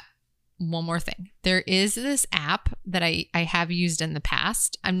 One more thing. There is this app that I have used in the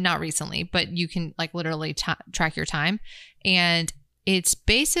past. I'm not recently, but you can like literally track your time. And it's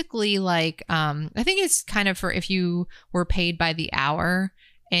basically like, I think it's kind of for if you were paid by the hour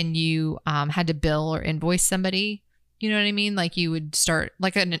and you had to bill or invoice somebody, you know what I mean? Like you would start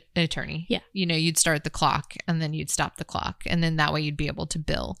like an attorney. Yeah. You'd start the clock and then you'd stop the clock. And then that way you'd be able to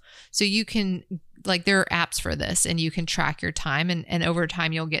bill. So you can, like, there are apps for this and you can track your time. And over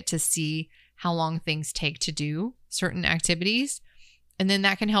time, you'll get to see how long things take to do certain activities. And then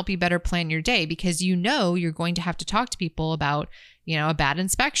that can help you better plan your day, because you know you're going to have to talk to people about, you know, a bad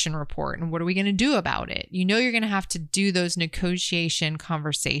inspection report and what are we going to do about it? You know, you're going to have to do those negotiation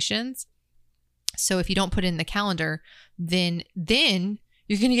conversations. So if you don't put it in the calendar, then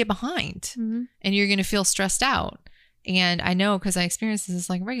you're going to get behind and you're going to feel stressed out. And I know, because I experience this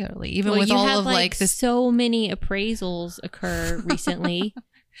like regularly, even with all of like this. So many appraisals occur recently.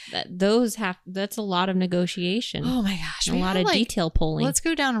 That's a lot of negotiation. Oh my gosh. A lot of detail pulling. Let's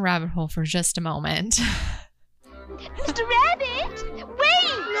go down a rabbit hole for just a moment. Mr. Rabbit,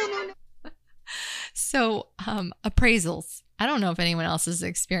 wait! No. So appraisals. I don't know if anyone else is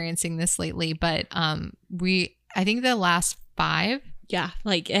experiencing this lately, but I think the last 5. Yeah,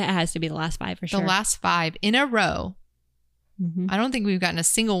 like it has to be the last 5 for sure. The last 5 in a row. I don't think we've gotten a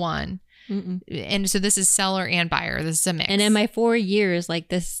single one. And so this is seller and buyer. This is a mix. And in my 4 years, like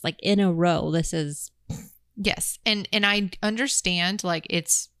this, like in a row, this is. Yes. And I understand, like,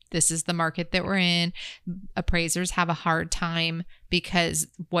 this is the market that we're in. Appraisers have a hard time because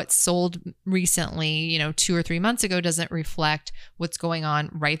what's sold recently, you know, 2 or 3 months ago doesn't reflect what's going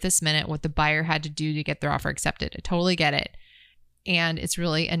on right this minute, what the buyer had to do to get their offer accepted. I totally get it. And it's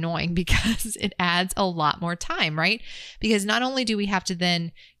really annoying because it adds a lot more time, right? Because not only do we have to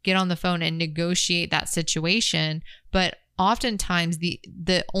then get on the phone and negotiate that situation, but oftentimes the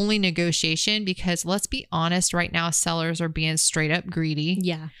only negotiation, because let's be honest, right now sellers are being straight up greedy.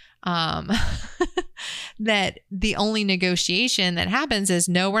 Yeah. That the only negotiation that happens is,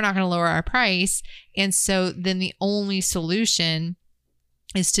 no, we're not going to lower our price. And so then the only solution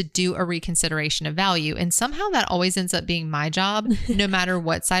is to do a reconsideration of value. And somehow that always ends up being my job, no matter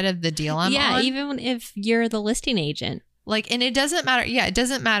what side of the deal I'm on. Yeah, even if you're the listing agent. Like, and it doesn't matter. Yeah, it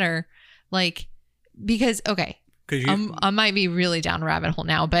doesn't matter. Like, because, okay, I might be really down a rabbit hole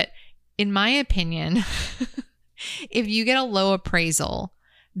now, but in my opinion, if you get a low appraisal,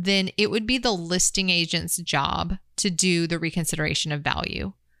 then it would be the listing agent's job to do the reconsideration of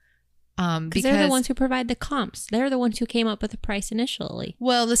value. Because they're the ones who provide the comps. They're the ones who came up with the price initially.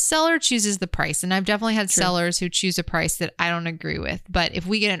 Well, the seller chooses the price. And I've definitely had sellers who choose a price that I don't agree with. But if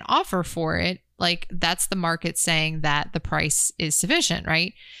we get an offer for it, like, that's the market saying that the price is sufficient,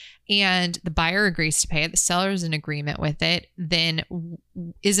 right? And the buyer agrees to pay it, the seller is in agreement with it, then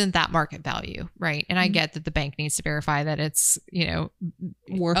isn't that market value, right? And I get that the bank needs to verify that it's, you know,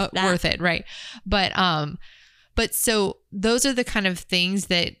 worth it, right? But so those are the kind of things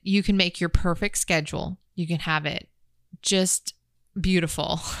that you can make your perfect schedule. You can have it just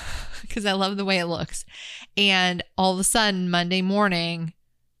beautiful because I love the way it looks. And all of a sudden, Monday morning,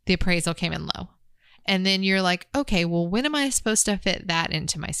 the appraisal came in low. And then you're like, okay, well, when am I supposed to fit that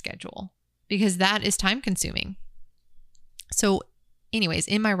into my schedule? Because that is time consuming. So anyways,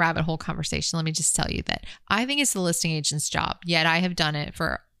 in my rabbit hole conversation, let me just tell you that I think it's the listing agent's job. Yet I have done it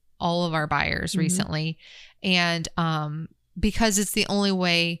for all of our buyers recently. And because it's the only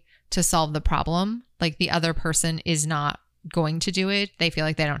way to solve the problem, like the other person is not going to do it. They feel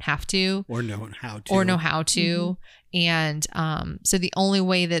like they don't have to. Or know how to. And so the only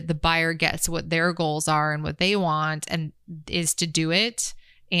way that the buyer gets what their goals are and what they want and is to do it.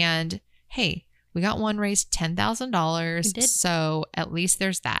 And hey, we got one raised $10,000. So at least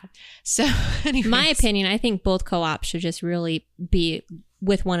there's that. So anyways. My opinion, I think both co-ops should just really be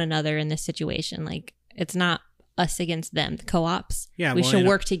with one another in this situation. Like, it's not us against them, the co-ops. Yeah, we should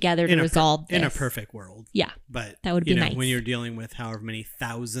work together to resolve this. In a perfect world. Yeah. But that would be nice. When you're dealing with however many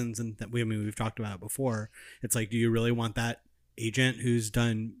thousands, and we've talked about it before, it's like, do you really want that agent who's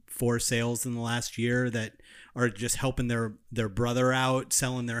done 4 sales in the last year that are just helping their brother out,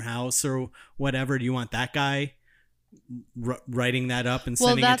 selling their house or whatever? Do you want that guy writing that up and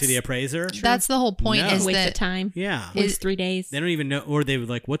sending it to the appraiser? That's the whole point. Is waste that of time. Yeah. Waste 3 days. They don't even know, or they would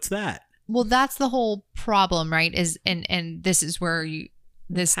like, what's that? Well, that's the whole problem, right? Is and this is where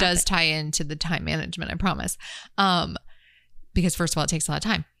this does tie into the time management, I promise. Because first of all, it takes a lot of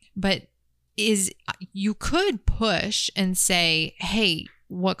time. But you could push and say, hey,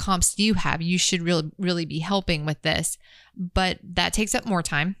 what comps do you have? You should really be helping with this. But that takes up more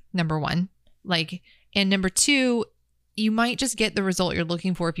time, number one. And number two, you might just get the result you're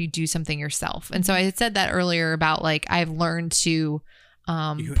looking for if you do something yourself. And so I had said that earlier about I've learned to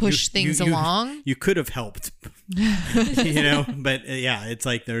push things along. You could have helped, but yeah, it's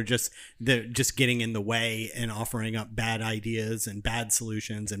like they're just getting in the way and offering up bad ideas and bad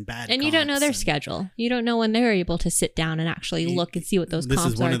solutions and bad. And you don't know their schedule. You don't know when they're able to sit down and actually look and see what those comps are too.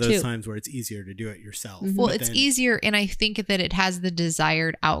 This is one of those times where it's easier to do it yourself. Well, it's easier, and I think that it has the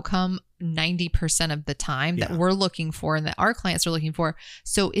desired outcome 90% of the time that we're looking for and that our clients are looking for.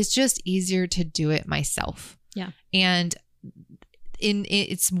 So it's just easier to do it myself. Yeah. And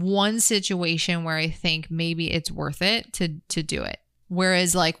it's one situation where I think maybe it's worth it to do it.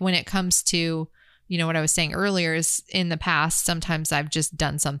 Whereas like when it comes to, you know, what I was saying earlier is in the past, sometimes I've just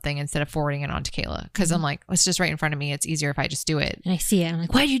done something instead of forwarding it on to Kayla because I'm like, it's just right in front of me. It's easier if I just do it. And I see it. I'm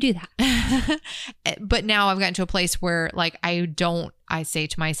like, why'd you do that? But now I've gotten to a place where like I say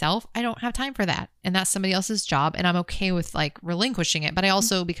to myself, I don't have time for that. And that's somebody else's job. And I'm okay with like relinquishing it. But I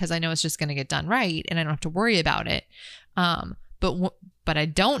also, because I know it's just going to get done right and I don't have to worry about it. But I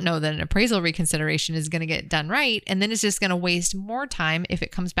don't know that an appraisal reconsideration is going to get done right. And then it's just going to waste more time if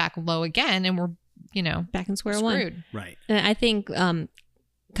it comes back low again and we're, you know, Back in square screwed. one. Right. And I think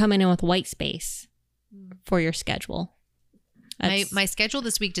coming in with white space for your schedule. My schedule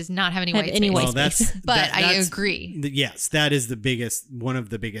this week does not have any Have white any space. white Well, that's But I that's- agree. Yes, that is one of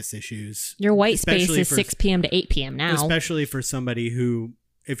the biggest issues. Your white space Especially is for- 6 p.m. to 8 p.m. now. Especially for somebody who,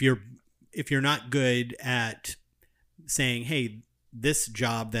 if you're not good at saying, hey, this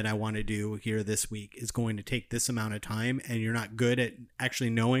job that I want to do here this week is going to take this amount of time, and you're not good at actually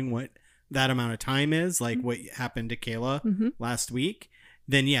knowing what that amount of time is, like what happened to Kayla last week,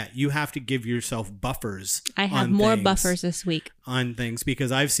 then yeah, you have to give yourself buffers. I have on more things- buffers this week. on things,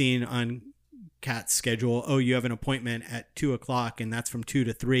 because I've seen on Kat's schedule, oh, you have an appointment at 2:00 and that's from 2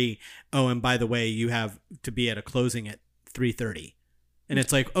 to 3. Oh, and by the way, you have to be at a closing at 3:30. And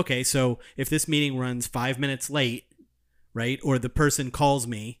it's like, okay, so if this meeting runs 5 minutes late, right? Or the person calls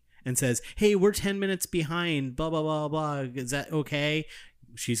me and says, hey, we're 10 minutes behind, blah, blah, blah, blah. Is that okay?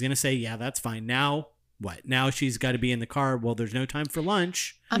 She's going to say, yeah, that's fine. Now what? Now she's got to be in the car. Well, there's no time for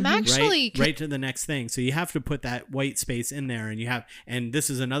lunch. I'm actually right to the next thing. So you have to put that white space in there, and this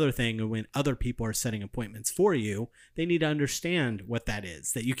is another thing, when other people are setting appointments for you, they need to understand what that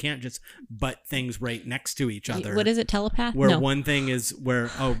is, that you can't just butt things right next to each other. What is it, telepath? Where No. one thing is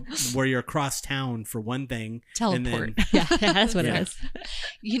where you're across town for one thing. teleport. And then, Yeah, that's what Yeah. it is.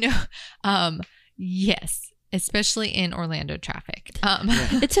 You know, yes, especially in Orlando traffic.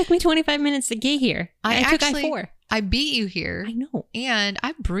 It took me 25 minutes to get here. I took I-4. I beat you here. I know. And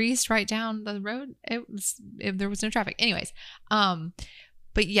I breezed right down the road. There was no traffic. Anyways,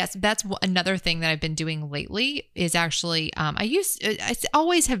 but yes, that's another thing that I've been doing lately is actually, I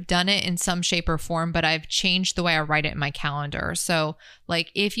always have done it in some shape or form, but I've changed the way I write it in my calendar. So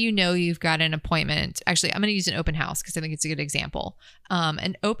like if you know you've got an appointment, actually I'm going to use an open house because I think it's a good example.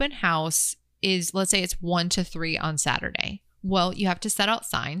 An open house is, let's say it's 1 to 3 on Saturday. Well, you have to set out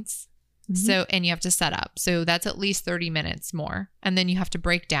signs. So, and you have to set up. So that's at least 30 minutes more. And then you have to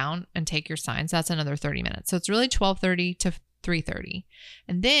break down and take your signs. That's another 30 minutes. So it's really 12:30 to 3:30.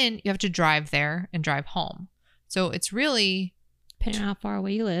 And then you have to drive there and drive home. So it's really, Depending on how far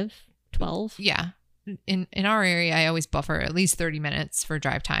away you live, 12. yeah. In our area, I always buffer at least 30 minutes for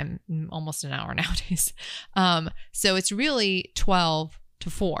drive time, almost an hour nowadays. So it's really 12 to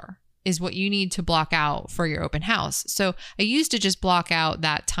 4 is what you need to block out for your open house. So I used to just block out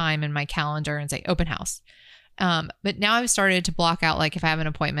that time in my calendar and say open house. But now I've started to block out, like if I have an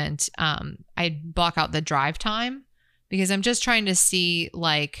appointment, I block out the drive time because I'm just trying to see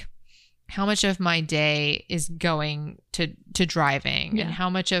like how much of my day is going to driving and how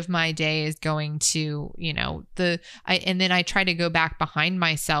much of my day is going to, you know, and then I try to go back behind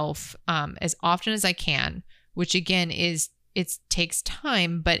myself as often as I can, which again it takes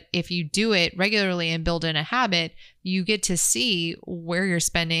time, but if you do it regularly and build in a habit, you get to see where you're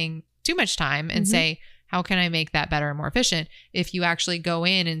spending too much time and say, how can I make that better and more efficient? If you actually go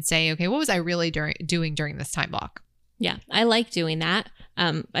in and say, okay, what was I really doing during this time block? Yeah, I like doing that.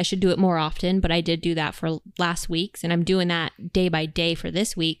 I should do it more often, but I did do that for last week's, and I'm doing that day by day for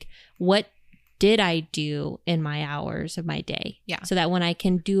this week. What did I do in my hours of my day? Yeah. So that when I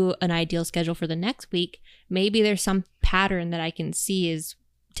can do an ideal schedule for the next week, maybe there's some pattern that I can see is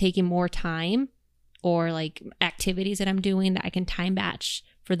taking more time, or like activities that I'm doing that I can time batch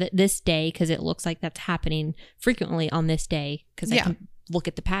for this day because it looks like that's happening frequently on this day because I can look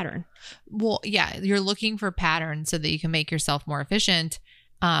at the pattern. Well, yeah, you're looking for patterns so that you can make yourself more efficient,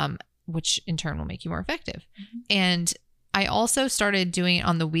 which in turn will make you more effective. And I also started doing it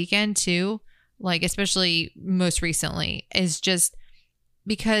on the weekend too, like especially most recently, is just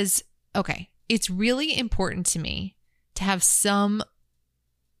because, okay, it's really important to me to have some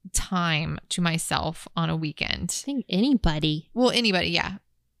time to myself on a weekend. I think anybody. Well, anybody, yeah.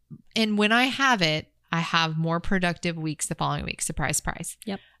 And when I have it, I have more productive weeks the following week. Surprise, surprise.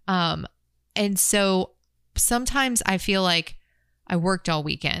 Yep. And so sometimes I feel like I worked all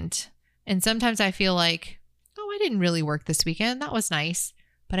weekend. And sometimes I feel like, oh, I didn't really work this weekend. That was nice.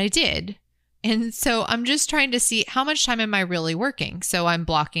 But I did. And so I'm just trying to see how much time am I really working? So I'm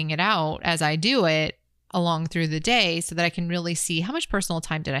blocking it out as I do it along through the day so that I can really see how much personal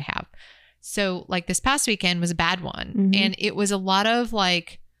time did I have. So like this past weekend was a bad one. Mhm. And it was a lot of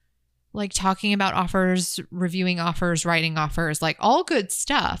like talking about offers, reviewing offers, writing offers, like all good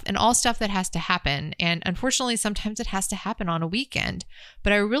stuff and all stuff that has to happen. And unfortunately, sometimes it has to happen on a weekend.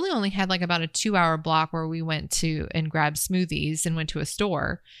 But I really only had like about a 2-hour block where we went to and grabbed smoothies and went to a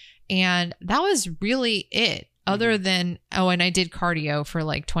store. And that was really it. Other than, and I did cardio for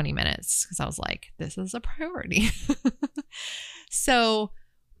like 20 minutes because I was like, this is a priority. So,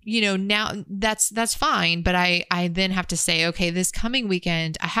 now that's fine. But I then have to say, okay, this coming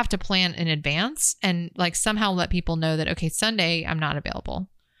weekend, I have to plan in advance and like somehow let people know that, okay, Sunday I'm not available,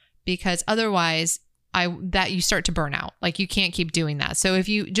 because otherwise that you start to burn out. Like you can't keep doing that. So if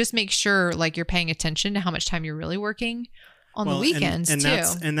you just make sure like you're paying attention to how much time you're really working on the weekends too.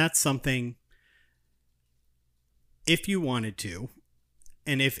 And that's something, if you wanted to,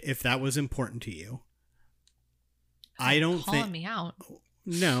 and if that was important to you, I don't think calling me out.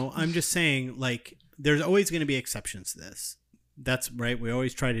 No, I'm just saying, like, there's always going to be exceptions to this. That's right. We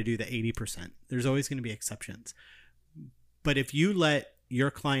always try to do the 80%. There's always going to be exceptions. But if you let your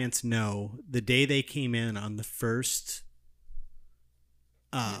clients know the day they came in on the first,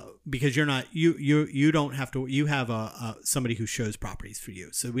 because you don't have to, you have somebody who shows properties for you.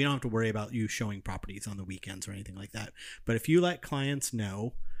 So we don't have to worry about you showing properties on the weekends or anything like that. But if you let clients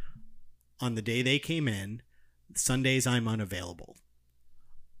know on the day they came in, Sundays I'm unavailable,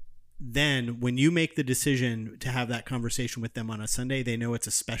 then when you make the decision to have that conversation with them on a Sunday, they know it's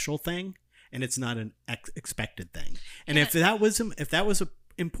a special thing and it's not an expected thing. And if that was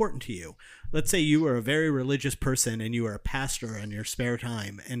important to you, let's say you were a very religious person and you were a pastor in your spare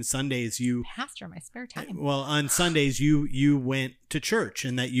time, and Sundays Pastor in my spare time. Well, on Sundays you went to church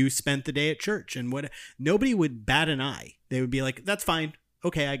and that you spent the day at church, and nobody would bat an eye. They would be like, that's fine.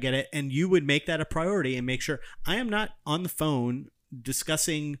 Okay, I get it. And you would make that a priority and make sure I am not on the phone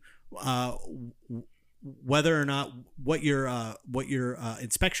discussing whether or not what your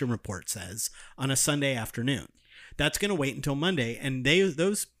inspection report says on a Sunday afternoon. That's going to wait until Monday, and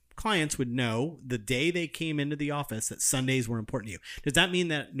those clients would know the day they came into the office that Sundays were important to you. Does that mean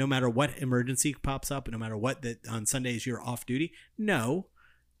that no matter what emergency pops up, no matter what, that on Sundays you're off duty? No.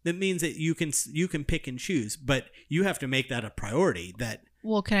 That means that you can pick and choose, but you have to make that a priority.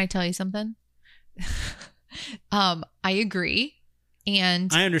 Well, can I tell you something? I agree.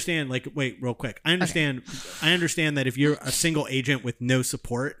 And I understand, like, wait, real quick. I understand that if you're a single agent with no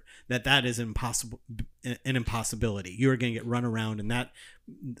support, that is an impossibility. You are going to get run around, and that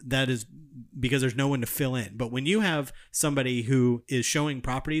is because there's no one to fill in. But when you have somebody who is showing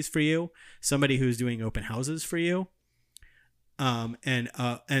properties for you, somebody who's doing open houses for you,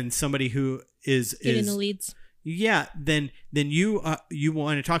 and somebody who is getting the leads, yeah, then you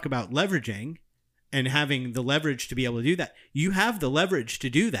want to talk about leveraging and having the leverage to be able to do that. You have the leverage to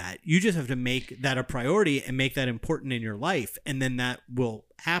do that. You just have to make that a priority and make that important in your life, and then that will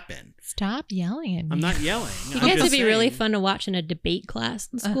happen. Stop yelling at me. I'm not yelling. you guys would be really fun to watch in a debate class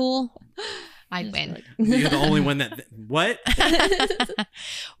in school. I win. You're the only one that what?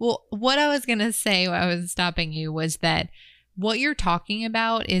 Well, what I was gonna say while I was stopping you was that what you're talking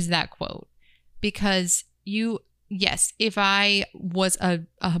about is that quote, because yes, if I was a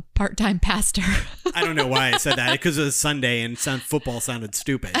part-time pastor. I don't know why I said that, because it was Sunday and football sounded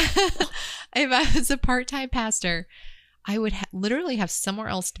stupid. If I was a part-time pastor, I would literally have somewhere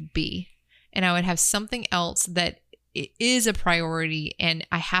else to be. And I would have something else that is a priority and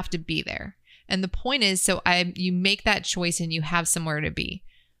I have to be there. And the point is, you make that choice and you have somewhere to be.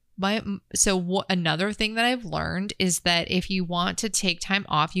 Another thing that I've learned is that if you want to take time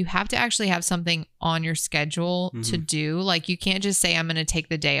off, you have to actually have something on your schedule to do. Like you can't just say, I'm going to take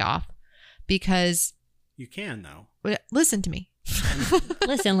the day off, because you can though. Listen to me.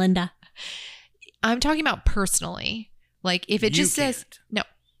 Listen, Linda. I'm talking about personally. Like if it just says, no,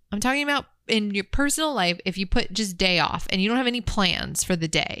 I'm talking about in your personal life. If you put just day off and you don't have any plans for the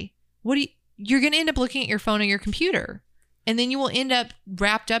day, you're going to end up looking at your phone or your computer. And then you will end up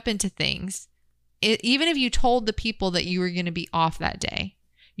wrapped up into things. Even if you told the people that you were going to be off that day,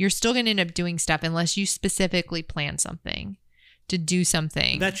 you're still going to end up doing stuff unless you specifically plan something to do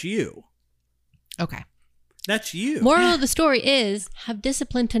something. That's you. Okay. That's you. Moral of the story is have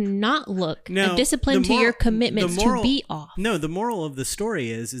discipline to not look. No, have discipline to your commitments to be off. No, the moral of the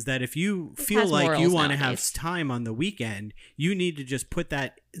story is that if you feel like you want to have time on the weekend, you need to just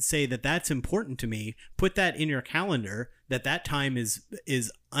say that that's important to me. Put that in your calendar, that time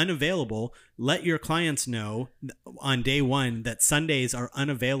is unavailable. Let your clients know on day one that Sundays are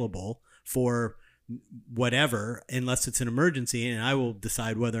unavailable for whatever, unless it's an emergency, and I will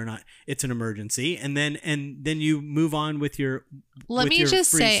decide whether or not it's an emergency, and then you move on with your. Let me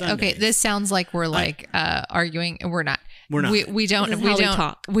just say, okay, this sounds like we're like arguing. We're not. We're not. We don't. This is We how we don't.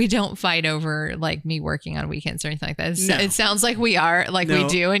 talk. We don't fight over like me working on weekends or anything like that. No. It sounds like we are, like we No,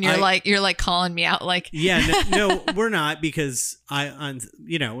 do, and you're like calling me out, like Yeah, no, we're not, because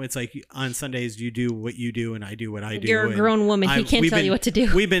it's like on Sundays you do what you do and I do what I do. You're a and grown woman. He can't tell you what to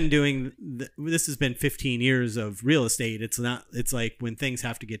do. We've been doing this has been 15 years of real estate. It's like when things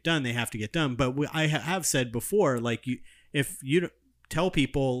have to get done, they have to get done. But I have said before, like if you tell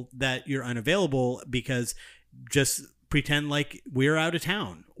people that you're unavailable, because just pretend like we're out of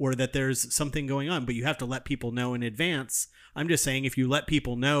town or that there's something going on, but you have to let people know in advance. I'm just saying, if you let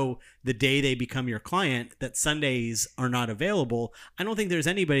people know the day they become your client that Sundays are not available, I don't think there's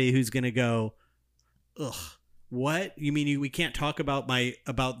anybody who's going to go, ugh, what? You mean we can't talk about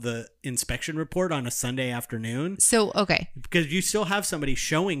the inspection report on a Sunday afternoon? so. Okay, Because you still have somebody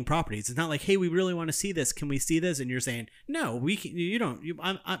showing properties. It's not like, hey, we really want to see this. Can we see this? And you're saying, no, we can, you don't.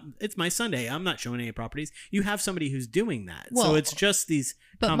 It's my Sunday. I'm not showing any properties. You have somebody who's doing that. So Well, it's just these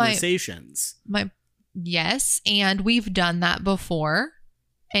but conversations. Yes, and we've done that before.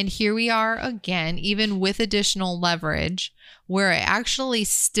 And here we are again, even with additional leverage, where I actually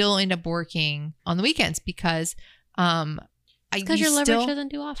still end up working on the weekends because Because your leverage doesn't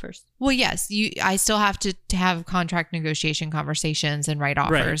do offers. Well, yes, I still have to have contract negotiation conversations and write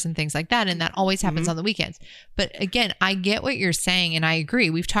offers and things like that. And that always happens on the weekends. But again, I get what you're saying. And I agree.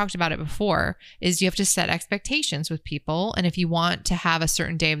 We've talked about it before, is you have to set expectations with people. And if you want to have a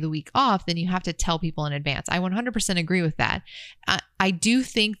certain day of the week off, then you have to tell people in advance. I 100% agree with that. I do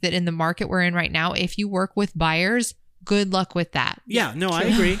think that in the market we're in right now, if you work with buyers, good luck with that. Yeah, no, I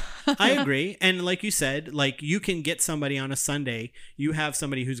agree. I agree. And like you said, like you can get somebody on a Sunday, you have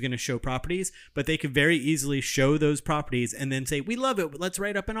somebody who's going to show properties, but they could very easily show those properties and then say, we love it, let's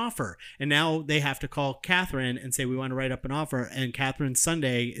write up an offer. And now they have to call Catherine and say, we want to write up an offer. And Catherine's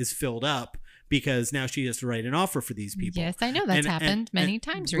Sunday is filled up because now she has to write an offer for these people. Yes, I know that's happened many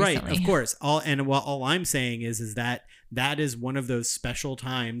times recently. Right, of course. All I'm saying is that is one of those special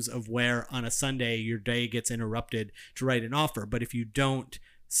times of where on a Sunday your day gets interrupted to write an offer. But if you don't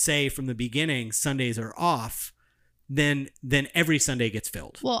say from the beginning Sundays are off, then every Sunday gets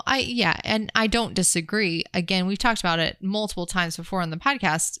filled. Well, and I don't disagree. Again, we've talked about it multiple times before on the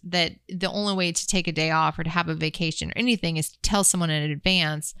podcast that the only way to take a day off or to have a vacation or anything is to tell someone in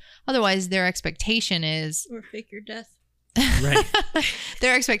advance. Otherwise, their expectation is or fake your death. Right.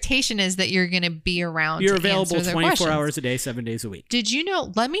 Their expectation is that you're going to be around. You're to available answer their 24 questions. hours a day, 7 days a week. Did you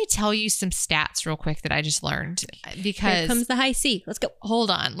know? Let me tell you some stats real quick that I just learned because Here comes the high C. Let's go. Hold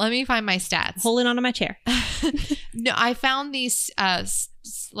on. Let me find my stats. Holding onto my chair. No, I found these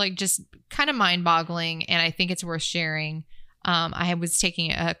like just kind of mind-boggling, and I think it's worth sharing. I was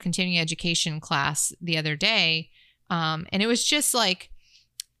taking a continuing education class the other day, and it was just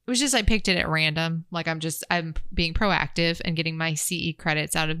I picked it at random. Like I'm being proactive and getting my CE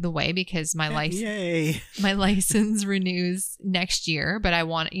credits out of the way because my license renews next year. But I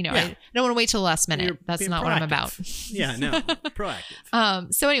want, I don't want to wait till the last minute. That's not what I'm about. Yeah, no,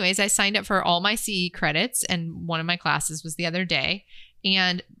 proactive. So anyways, I signed up for all my CE credits, and one of my classes was the other day,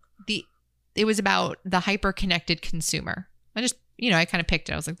 and it was about the hyper-connected consumer. I just, I kind of picked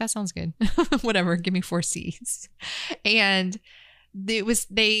it. I was like, that sounds good. Whatever, give me 4 C's. And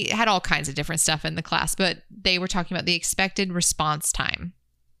they had all kinds of different stuff in the class, but they were talking about the expected response time.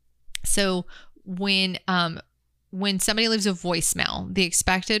 So when somebody leaves a voicemail, the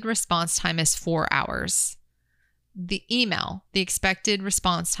expected response time is 4 hours. The email, the expected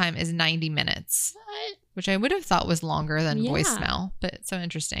response time is 90 minutes, which I would have thought was longer than voicemail, but it's so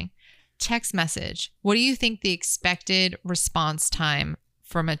interesting. Text message. What do you think the expected response time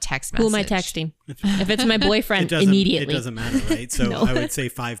from a text message? Who am I texting? If it's my boyfriend, immediately. It doesn't matter, right? So No. I would say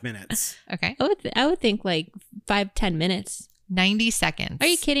 5 minutes. Okay. I would think like 5-10 minutes. 90 seconds. Are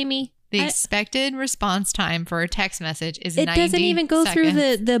you kidding me? The expected response time for a text message is 90 seconds. It doesn't even go seconds.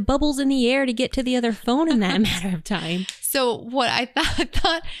 through the bubbles in the air to get to the other phone in that matter of time. So what I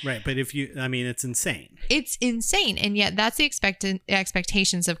thought Right, but it's insane. It's insane, and yet that's the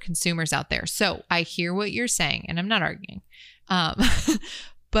expectations of consumers out there. So I hear what you're saying, and I'm not arguing.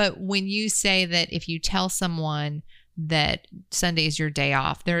 But when you say that if you tell someone that Sunday is your day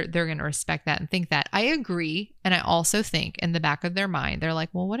off, they're going to respect that and think that. I agree. And I also think in the back of their mind, they're like,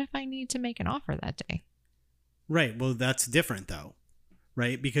 well, what if I need to make an offer that day? Right. Well, that's different though.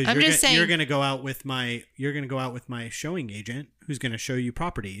 Right? Because saying, you're going to go out with my showing agent who's going to show you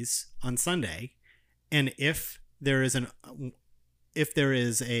properties on Sunday. And if there is if there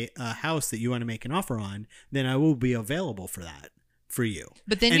is a house that you want to make an offer on, then I will be available for that for you.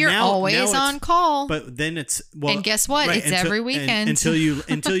 But then And you're now always on call. But then it's well, and guess what? It's every weekend until you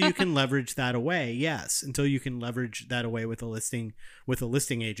can leverage that away. Yes, until you can leverage that away with a listing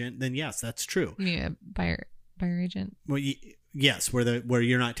agent. Then yes, that's true. You need a buyer agent. Well, yes, where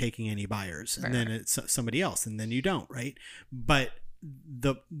you're not taking any buyers, and Right. then it's somebody else, and then you don't, right? But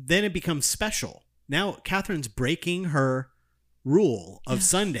then it becomes special. Now Catherine's breaking her rule of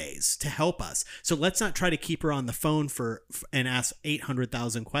Sundays to help us. So let's not try to keep her on the phone and ask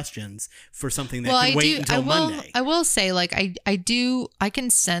 800,000 questions for something that can wait until Monday. I will say, like, I can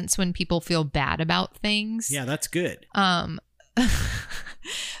sense when people feel bad about things. Yeah, that's good.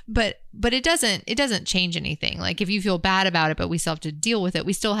 But it doesn't change anything. Like, if you feel bad about it, but we still have to deal with it,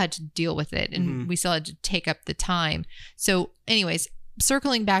 we still had to deal with it, and we still had to take up the time. So anyways,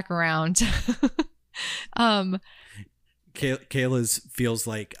 circling back around, Kayla's feels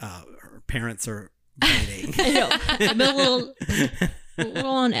like her parents are fighting. I know. I'm a little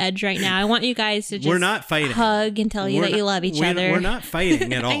on edge right now. I want you guys to just We're not fighting. hug and tell you that you love each other. We're not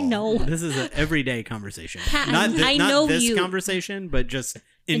fighting at all. I know. This is an everyday conversation. Pat, Not I know this you. conversation, but just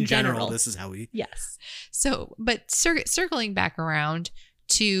in general, general. this is how we... Yes. So, but circling back around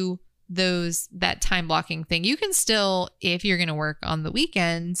to that time blocking thing, you can still, if you're going to work on the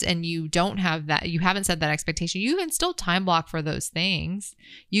weekends and you don't have that, you haven't set that expectation, you can still time block for those things.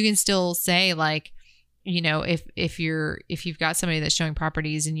 You can still say, like, you know, if you've got somebody that's showing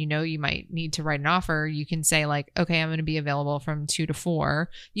properties and you know you might need to write an offer, you can say, like, okay, I'm going to be available from 2 to 4.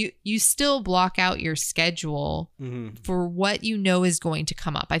 You still block out your schedule for what you know is going to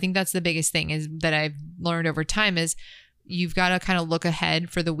come up. I think that's the biggest thing is that I've learned over time is you've got to kind of look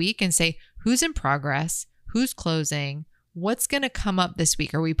ahead for the week and say, who's in progress, who's closing, what's going to come up this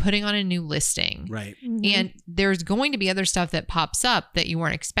week? Are we putting on a new listing? Right. And there's going to be other stuff that pops up that you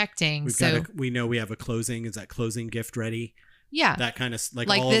weren't expecting. We know we have a closing. Is that closing gift ready? Yeah. That kind of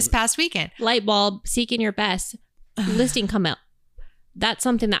like this past weekend. Light bulb, seeking your best, listing come out. That's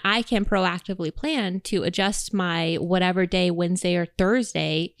something that I can proactively plan to adjust my whatever day, Wednesday or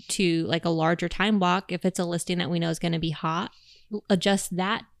Thursday, to like a larger time block. If it's a listing that we know is going to be hot, adjust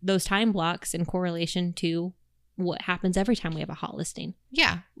those time blocks in correlation to what happens every time we have a hot listing.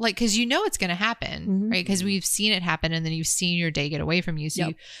 Yeah. Like, cause you know, it's going to happen, right? Cause we've seen it happen and then you've seen your day get away from you.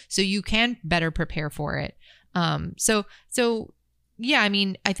 So you can better prepare for it. So yeah, I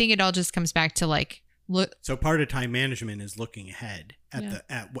mean, I think it all just comes back to like, look. So part of time management is looking ahead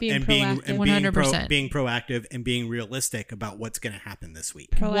Being being 100%. proactive and being realistic about what's going to happen this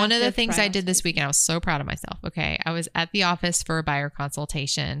week. One of the things I did this week, and I was so proud of myself. Okay. I was at the office for a buyer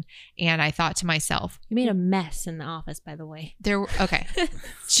consultation and I thought to myself, You made a mess in the office, by the way. okay.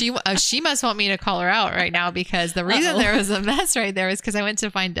 She must want me to call her out right now because the reason there was a mess right there is because I went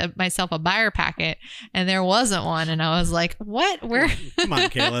to find myself a buyer packet and there wasn't one. And I was like, what? Where? Come on,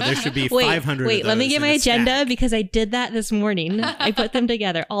 Kayla. There should be 500 Wait, of let me those get in my a agenda stack. because I did that this morning. I put them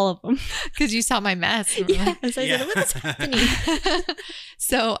together, all of them. Because you saw my mess. Yes, I said, Yeah. what's happening?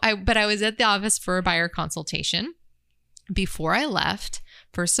 So I was at the office for a buyer consultation. Before I left,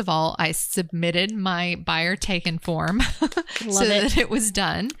 first of all, I submitted my buyer taken form so that it was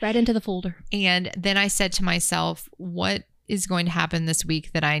done. Right into the folder. And then I said to myself, what is going to happen this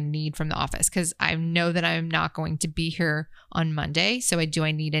week that I need from the office? Because I know that I'm not going to be here on Monday. So do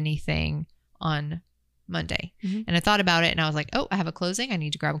I need anything on Monday? Mm-hmm. And I thought about it and I was like, oh, I have a closing. I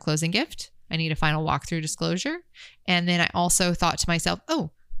need to grab a closing gift. I need a final walkthrough disclosure. And then I also thought to myself,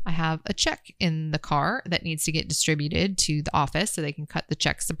 oh, I have a check in the car that needs to get distributed to the office so they can cut the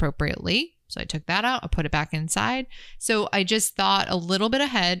checks appropriately. So I took that out. I put it back inside. So I just thought a little bit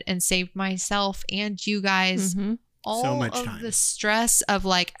ahead and saved myself and you guys all So much of time. the stress of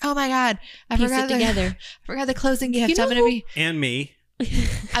like, oh my God, I Piece forgot it together. I forgot the closing gift. You know I'm going to be, And me.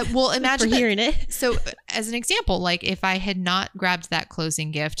 well, imagine For hearing it. So as an example, like if I had not grabbed that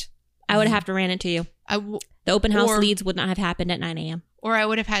closing gift, I would have to ran it to you. The open house leads would not have happened at 9 a.m. Or I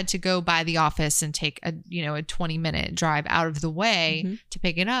would have had to go by the office and take a 20-minute drive out of the way to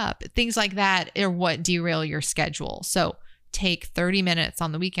pick it up. Things like that are what derail your schedule. So take 30 minutes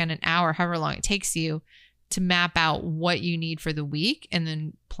on the weekend, an hour, however long it takes you to map out what you need for the week and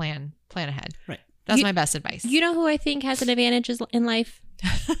then plan ahead. Right. That's my best advice. You know who I think has an advantage in life?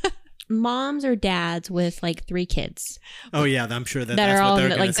 Moms or dads with like 3 kids. Oh yeah, I'm sure that's are what all they're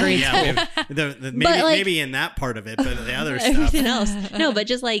in, going to like, say. grade Yeah, school. maybe in that part of it, but the other stuff. Everything else. No, but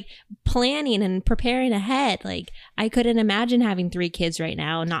just like planning and preparing ahead. Like I couldn't imagine having 3 kids right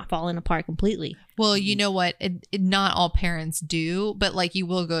now and not falling apart completely. Well, you know what? Not all parents do, but like you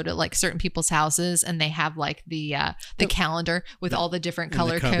will go to like certain people's houses and they have like the calendar with all the different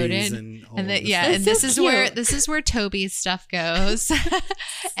color coded and That's so cute. this is where Toby's stuff goes.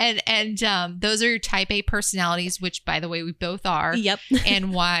 and those are type A personalities, which by the way we both are. Yep.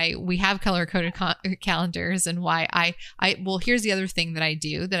 And why we have color coded calendars, and why I well, here's the other thing that I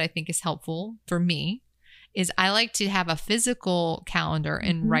do that I think is helpful for me is I like to have a physical calendar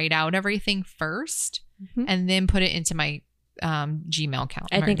and write out everything first and then put it into my Gmail calendar.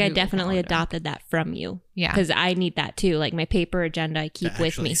 I think I Google definitely calendar. adopted that from you. Yeah. Because I need that too. Like my paper agenda I keep to with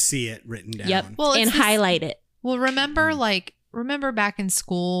actually me. see it written down. Yep. Well, and it's this- highlight it. Well, remember back in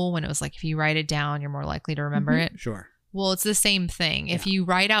school when it was like if you write it down, you're more likely to remember it. Sure. Well, it's the same thing. If you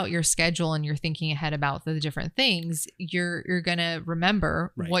write out your schedule and you're thinking ahead about the different things, you're gonna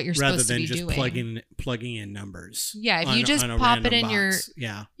remember Right. what you're Rather supposed to than be just doing. plugging in numbers. Yeah, if on- you just on a pop it random in your, box.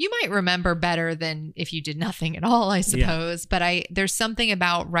 Yeah. you might remember better than if you did nothing at all, I suppose. But there's something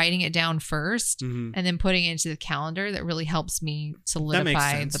about writing it down first Mhm. and then putting it into the calendar that really helps me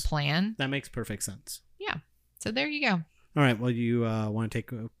solidify the sense. plan. That makes perfect sense. Yeah. So there you go. All right. Well, you want to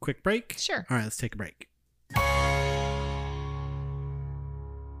take a quick break? Sure. All right. Let's take a break.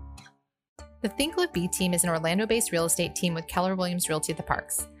 The Think Live Be team is an Orlando-based real estate team with Keller Williams Realty at the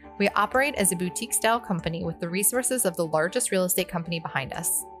Parks. We operate as a boutique-style company with the resources of the largest real estate company behind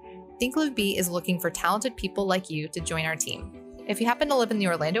us. Think Live Be is looking for talented people like you to join our team. If you happen to live in the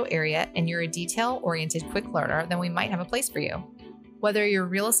Orlando area and you're a detail-oriented quick learner, then we might have a place for you. Whether you're a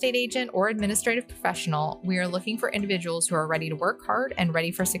real estate agent or administrative professional, we are looking for individuals who are ready to work hard and ready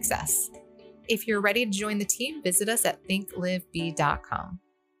for success. If you're ready to join the team, visit us at thinklivebe.com.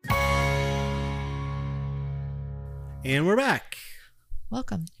 And we're back.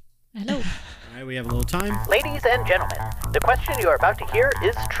 Welcome. Hello. All right. We have a little time. Ladies and gentlemen, the question you are about to hear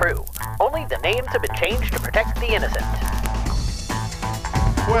is true. Only the names have been changed to protect the innocent.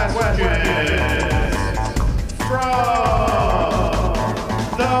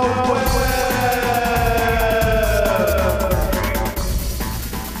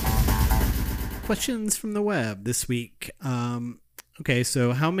 Questions from the web this week. Okay.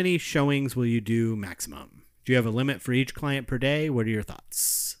 So how many showings will you do maximum? Do you have a limit for each client per day? What are your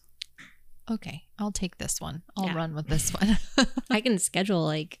thoughts? Okay, I'll take this one. I'll Yeah. run with this one. I can schedule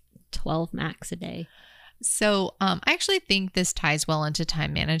like 12 max a day. So I actually think this ties well into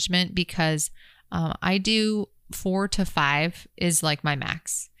time management because I do 4 to 5 is like my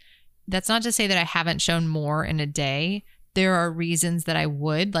max. That's not to say that I haven't shown more in a day. There are reasons that I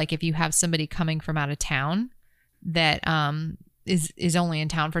would, like if you have somebody coming from out of town that is only in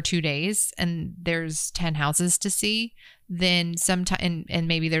town for 2 days and there's 10 houses to see, then sometime and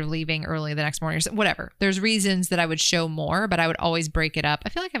maybe they're leaving early the next morning or whatever. There's reasons that I would show more, but I would always break it up. I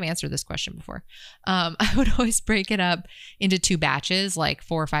feel like I've answered this question before. I would always break it up into 2 batches, like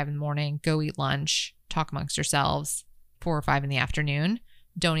 4 or 5 in the morning, go eat lunch, talk amongst yourselves, 4 or 5 in the afternoon.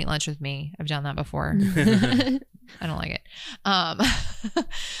 Don't eat lunch with me. I've done that before. I don't like it.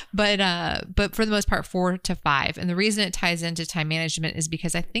 But for the most part, 4 to 5. And the reason it ties into time management is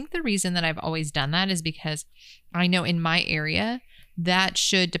because I think the reason that I've always done that is because I know in my area that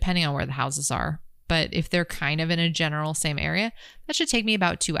should, depending on where the houses are, but if they're kind of in a general same area, that should take me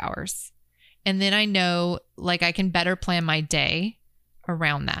about 2 hours. And then I know like I can better plan my day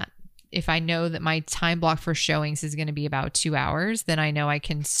around that. If I know that my time block for showings is going to be about 2 hours, then I know I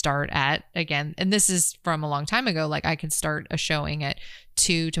can start at, again, and this is from a long time ago, like I can start a showing at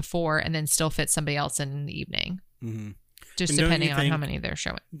 2 to 4 and then still fit somebody else in the evening. Mm-hmm. Just And don't depending you on how think- many they're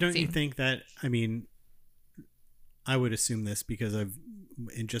showing. Don't you think that, I mean, I would assume this because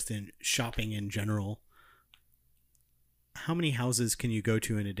in shopping in general, how many houses can you go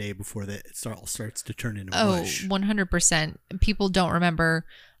to in a day before that it starts to turn into mush? 100%. People don't remember,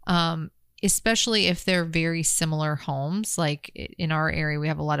 especially if they're very similar homes. Like in our area, we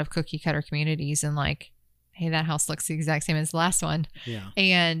have a lot of cookie cutter communities and like, hey, that house looks the exact same as the last one. Yeah.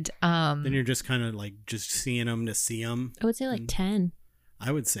 And Then you're just kind of like just seeing them to see them. I would say like 10.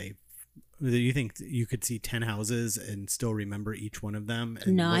 I would say, do you think you could see 10 houses and still remember each one of them?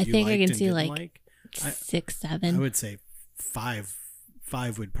 And No, what I you think I liked can and see didn't like I- 6, I 7. would say 5.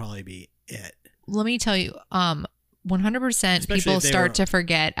 5 would probably be it. let me tell you, 100% Especially people if they start were- to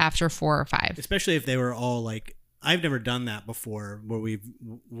forget after 4 or 5. Especially if they were all like, I've never done that before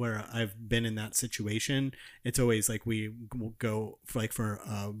where I've been in that situation. It's always like we will go for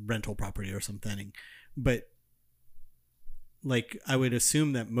a rental property or something. But like I would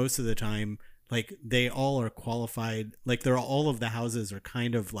assume that most of the time, like they all are qualified, like all of the houses are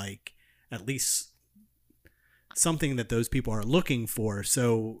kind of like at least something that those people are looking for.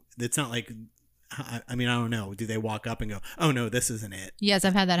 So it's not like I mean, I don't know. Do they walk up and go, oh no, this isn't it? Yes,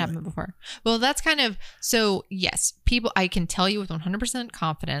 I've had that happen before. Well, that's kind of, so yes, people, I can tell you with 100%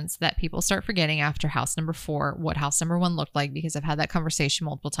 confidence that people start forgetting after house number 4 what house number 1 looked like, because I've had that conversation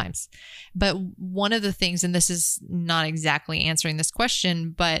multiple times. But one of the things, and this is not exactly answering this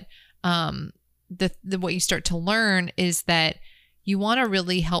question, but the what you start to learn is that you want to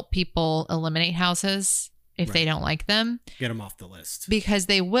really help people eliminate houses if they don't like them. Get them off the list. Because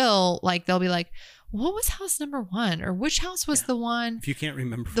they will, like, they'll be like, what was house number 1? Or which house was the one? If you can't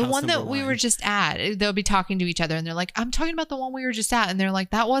remember the house one that number we 1. were just at, they'll be talking to each other and they're like, I'm talking about the one we were just at. And they're like,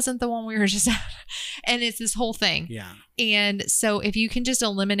 that wasn't the one we were just at. And it's this whole thing. Yeah. And so if you can just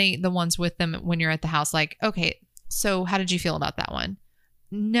eliminate the ones with them when you're at the house, like, okay, so how did you feel about that one?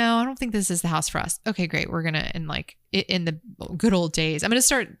 No, I don't think this is the house for us. Okay, great. We're going to, in the good old days, I'm going to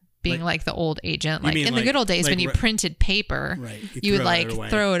start being like the old agent. Like in the good old days when you printed paper, you would like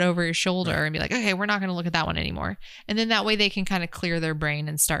throw it over your shoulder and be like, okay, we're not going to look at that one anymore. And then that way they can kind of clear their brain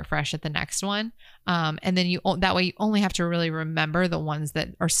and start fresh at the next one. And then that way you only have to really remember the ones that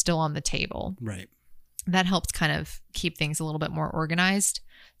are still on the table. Right. That helps kind of keep things a little bit more organized.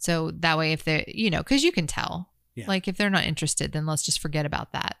 So that way if they, because you can tell. Yeah. Like if they're not interested, then let's just forget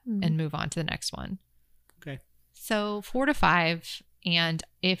about that and move on to the next one. Okay. So 4 to 5. And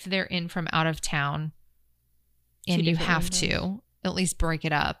if they're in from out of town and you have to at least break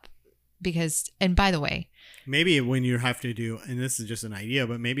it up because, and by the way, maybe when you have to do, and this is just an idea,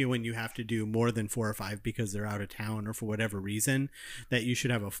 but maybe when you have to do more than 4 or 5 because they're out of town or for whatever reason, that you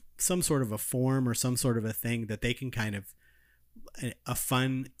should have some sort of a form or some sort of a thing that they can kind of, a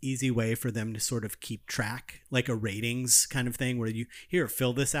fun, easy way for them to sort of keep track, like a ratings kind of thing where you, here,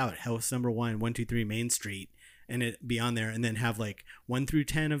 fill this out, house number 1, 1, 2, 3 Main Street, and it be on there, and then have like 1 through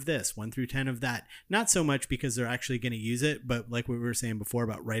 10 of this, 1 through 10 of that. Not so much because they're actually going to use it, but like what we were saying before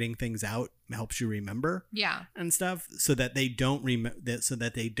about writing things out helps you remember, and stuff, so that they don't so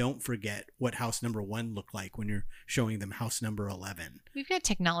that they don't forget what house number 1 looked like when you're showing them house number 11. We've got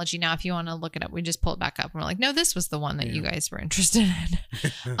technology now. If you want to look it up, we just pull it back up and we're like, no, this was the one that you guys were interested in.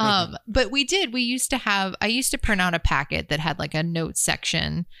 But I used to print out a packet that had like a note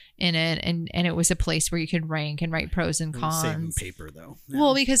section in it, and it was a place where you could rank and write pros and cons. Saving paper though.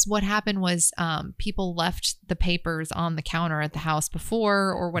 Well, because what happened was people left the papers on the counter at the house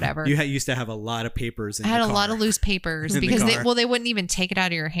before or whatever. You used to have a lot of papers in I had the a car. lot of loose papers because they wouldn't even take it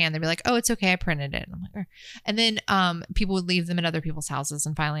out of your hand. They'd be like, oh, it's okay, I printed it. And I'm like, and then people would leave them at other people's houses,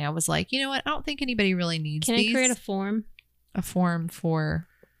 and finally I was like, you know what, I don't think anybody really needs these. Can I create a form for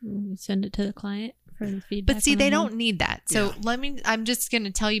send it to the client for the feedback? But see, they don't need that. So I'm just going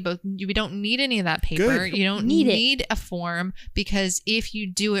to tell you both, we don't need any of that paper. Good. You don't need a form, because if you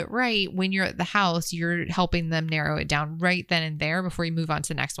do it right when you're at the house, you're helping them narrow it down right then and there before you move on to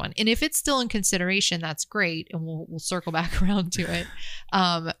the next one. And if it's still in consideration, that's great, and we'll circle back around to it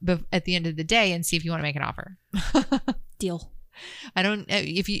but at the end of the day and see if you want to make an offer. Deal.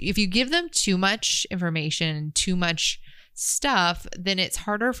 If you give them too much information, too much stuff, then it's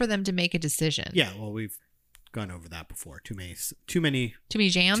harder for them to make a decision. Yeah, well, we've gone over that before. Too many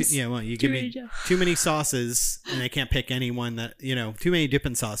jams. Well, you give me too many sauces, and they can't pick any one that, too many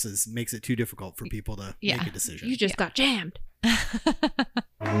dipping sauces makes it too difficult for people to make a decision. You just got jammed.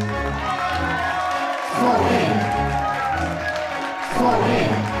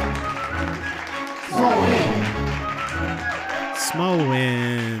 Small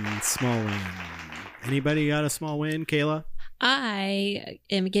win. Anybody got a small win, Kayla? I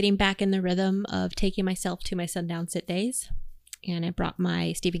am getting back in the rhythm of taking myself to my sundown sit days. And I brought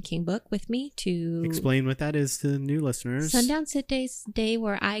my Stephen King book with me to explain what that is to the new listeners. Sundown Sit Days, day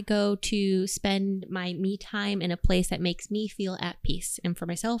where I go to spend my me time in a place that makes me feel at peace. And for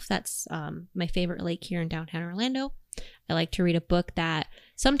myself, that's my favorite lake here in downtown Orlando. I like to read a book that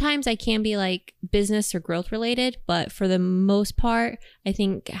sometimes I can be like business or growth related, but for the most part, I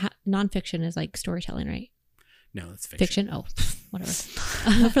think nonfiction is like storytelling, right? No, that's fiction. Oh, whatever.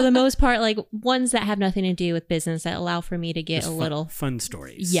 For the most part, like ones that have nothing to do with business that allow for me to get just a little fun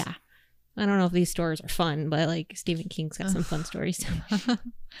stories. Yeah. I don't know if these stories are fun, but like Stephen King's got some fun stories.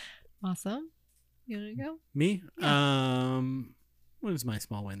 Awesome. You want to go? Me? Yeah. What was my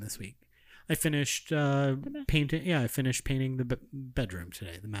small win this week? I finished painting. Yeah, I finished painting the bedroom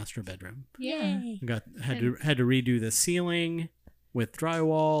today, the master bedroom. Yay! Had to redo the ceiling with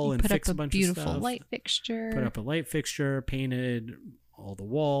drywall and fix a bunch of stuff. Beautiful light fixture. Put up a light fixture, painted all the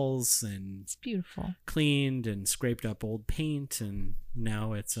walls, and it's beautiful. Cleaned and scraped up old paint, and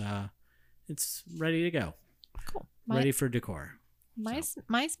now it's ready to go. Cool. Ready for decor. My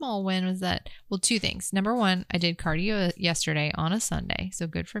small win was that, well, 2 things. Number 1, I did cardio yesterday on a Sunday, so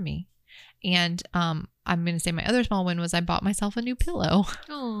good for me. And I'm going to say my other small win was I bought myself a new pillow.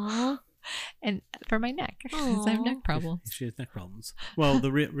 Aww. And for my neck, because I have neck problems. She has neck problems. Well,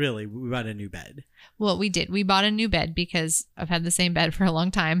 really, we bought a new bed. Well, we did. We bought a new bed because I've had the same bed for a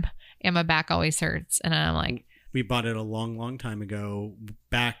long time, and my back always hurts. And I'm like, we bought it a long time ago,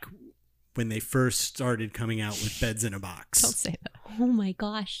 back when they first started coming out with beds in a box. don't say that. Oh my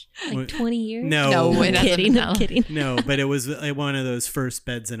gosh. Like 20 years? No, wait, I'm that's kidding. what I'm kidding. no, but it was one of those first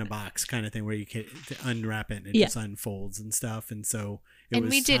beds in a box kind of thing where you can unwrap it and it just unfolds and stuff. And so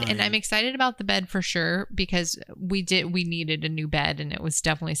we did, and I'm excited about the bed for sure because we needed a new bed, and it was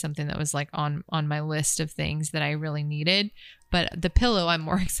definitely something that was like on my list of things that I really needed. But the pillow I'm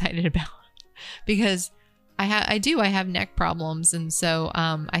more excited about because I have neck problems, and so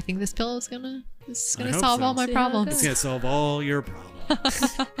I think this pillow is gonna solve all my problems. It's gonna solve all your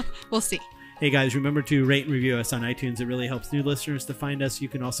problems. We'll see. Hey guys, remember to rate and review us on iTunes. It really helps new listeners to find us. You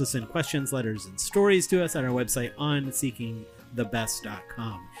can also send questions, letters, and stories to us at our website on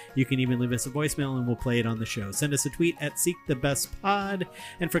seekingthebest.com. You can even leave us a voicemail and we'll play it on the show. Send us a tweet at seekthebestpod.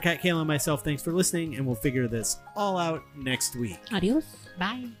 And for Kat, Kayla, and myself, thanks for listening, and we'll figure this all out next week. Adios.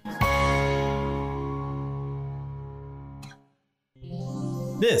 Bye.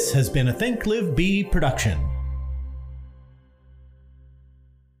 This has been a Think Live Be production.